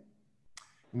nay.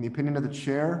 In the opinion of the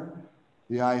chair,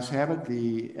 the ayes have it.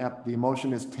 The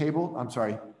motion is tabled. I'm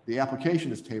sorry, the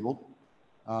application is tabled.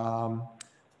 I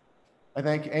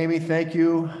thank Amy. Thank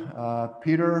you,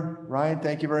 Peter, Ryan.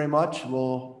 Thank you very much.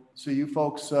 We'll see you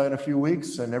folks in a few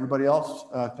weeks, and everybody else,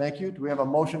 thank you. Do we have a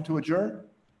motion to adjourn?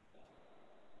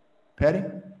 Patty?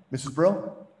 Mrs.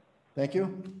 Brill? Thank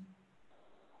you.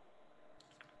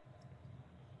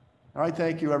 All right,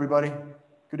 thank you, everybody.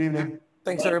 Good evening.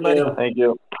 Thanks, everybody. Thank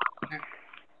you.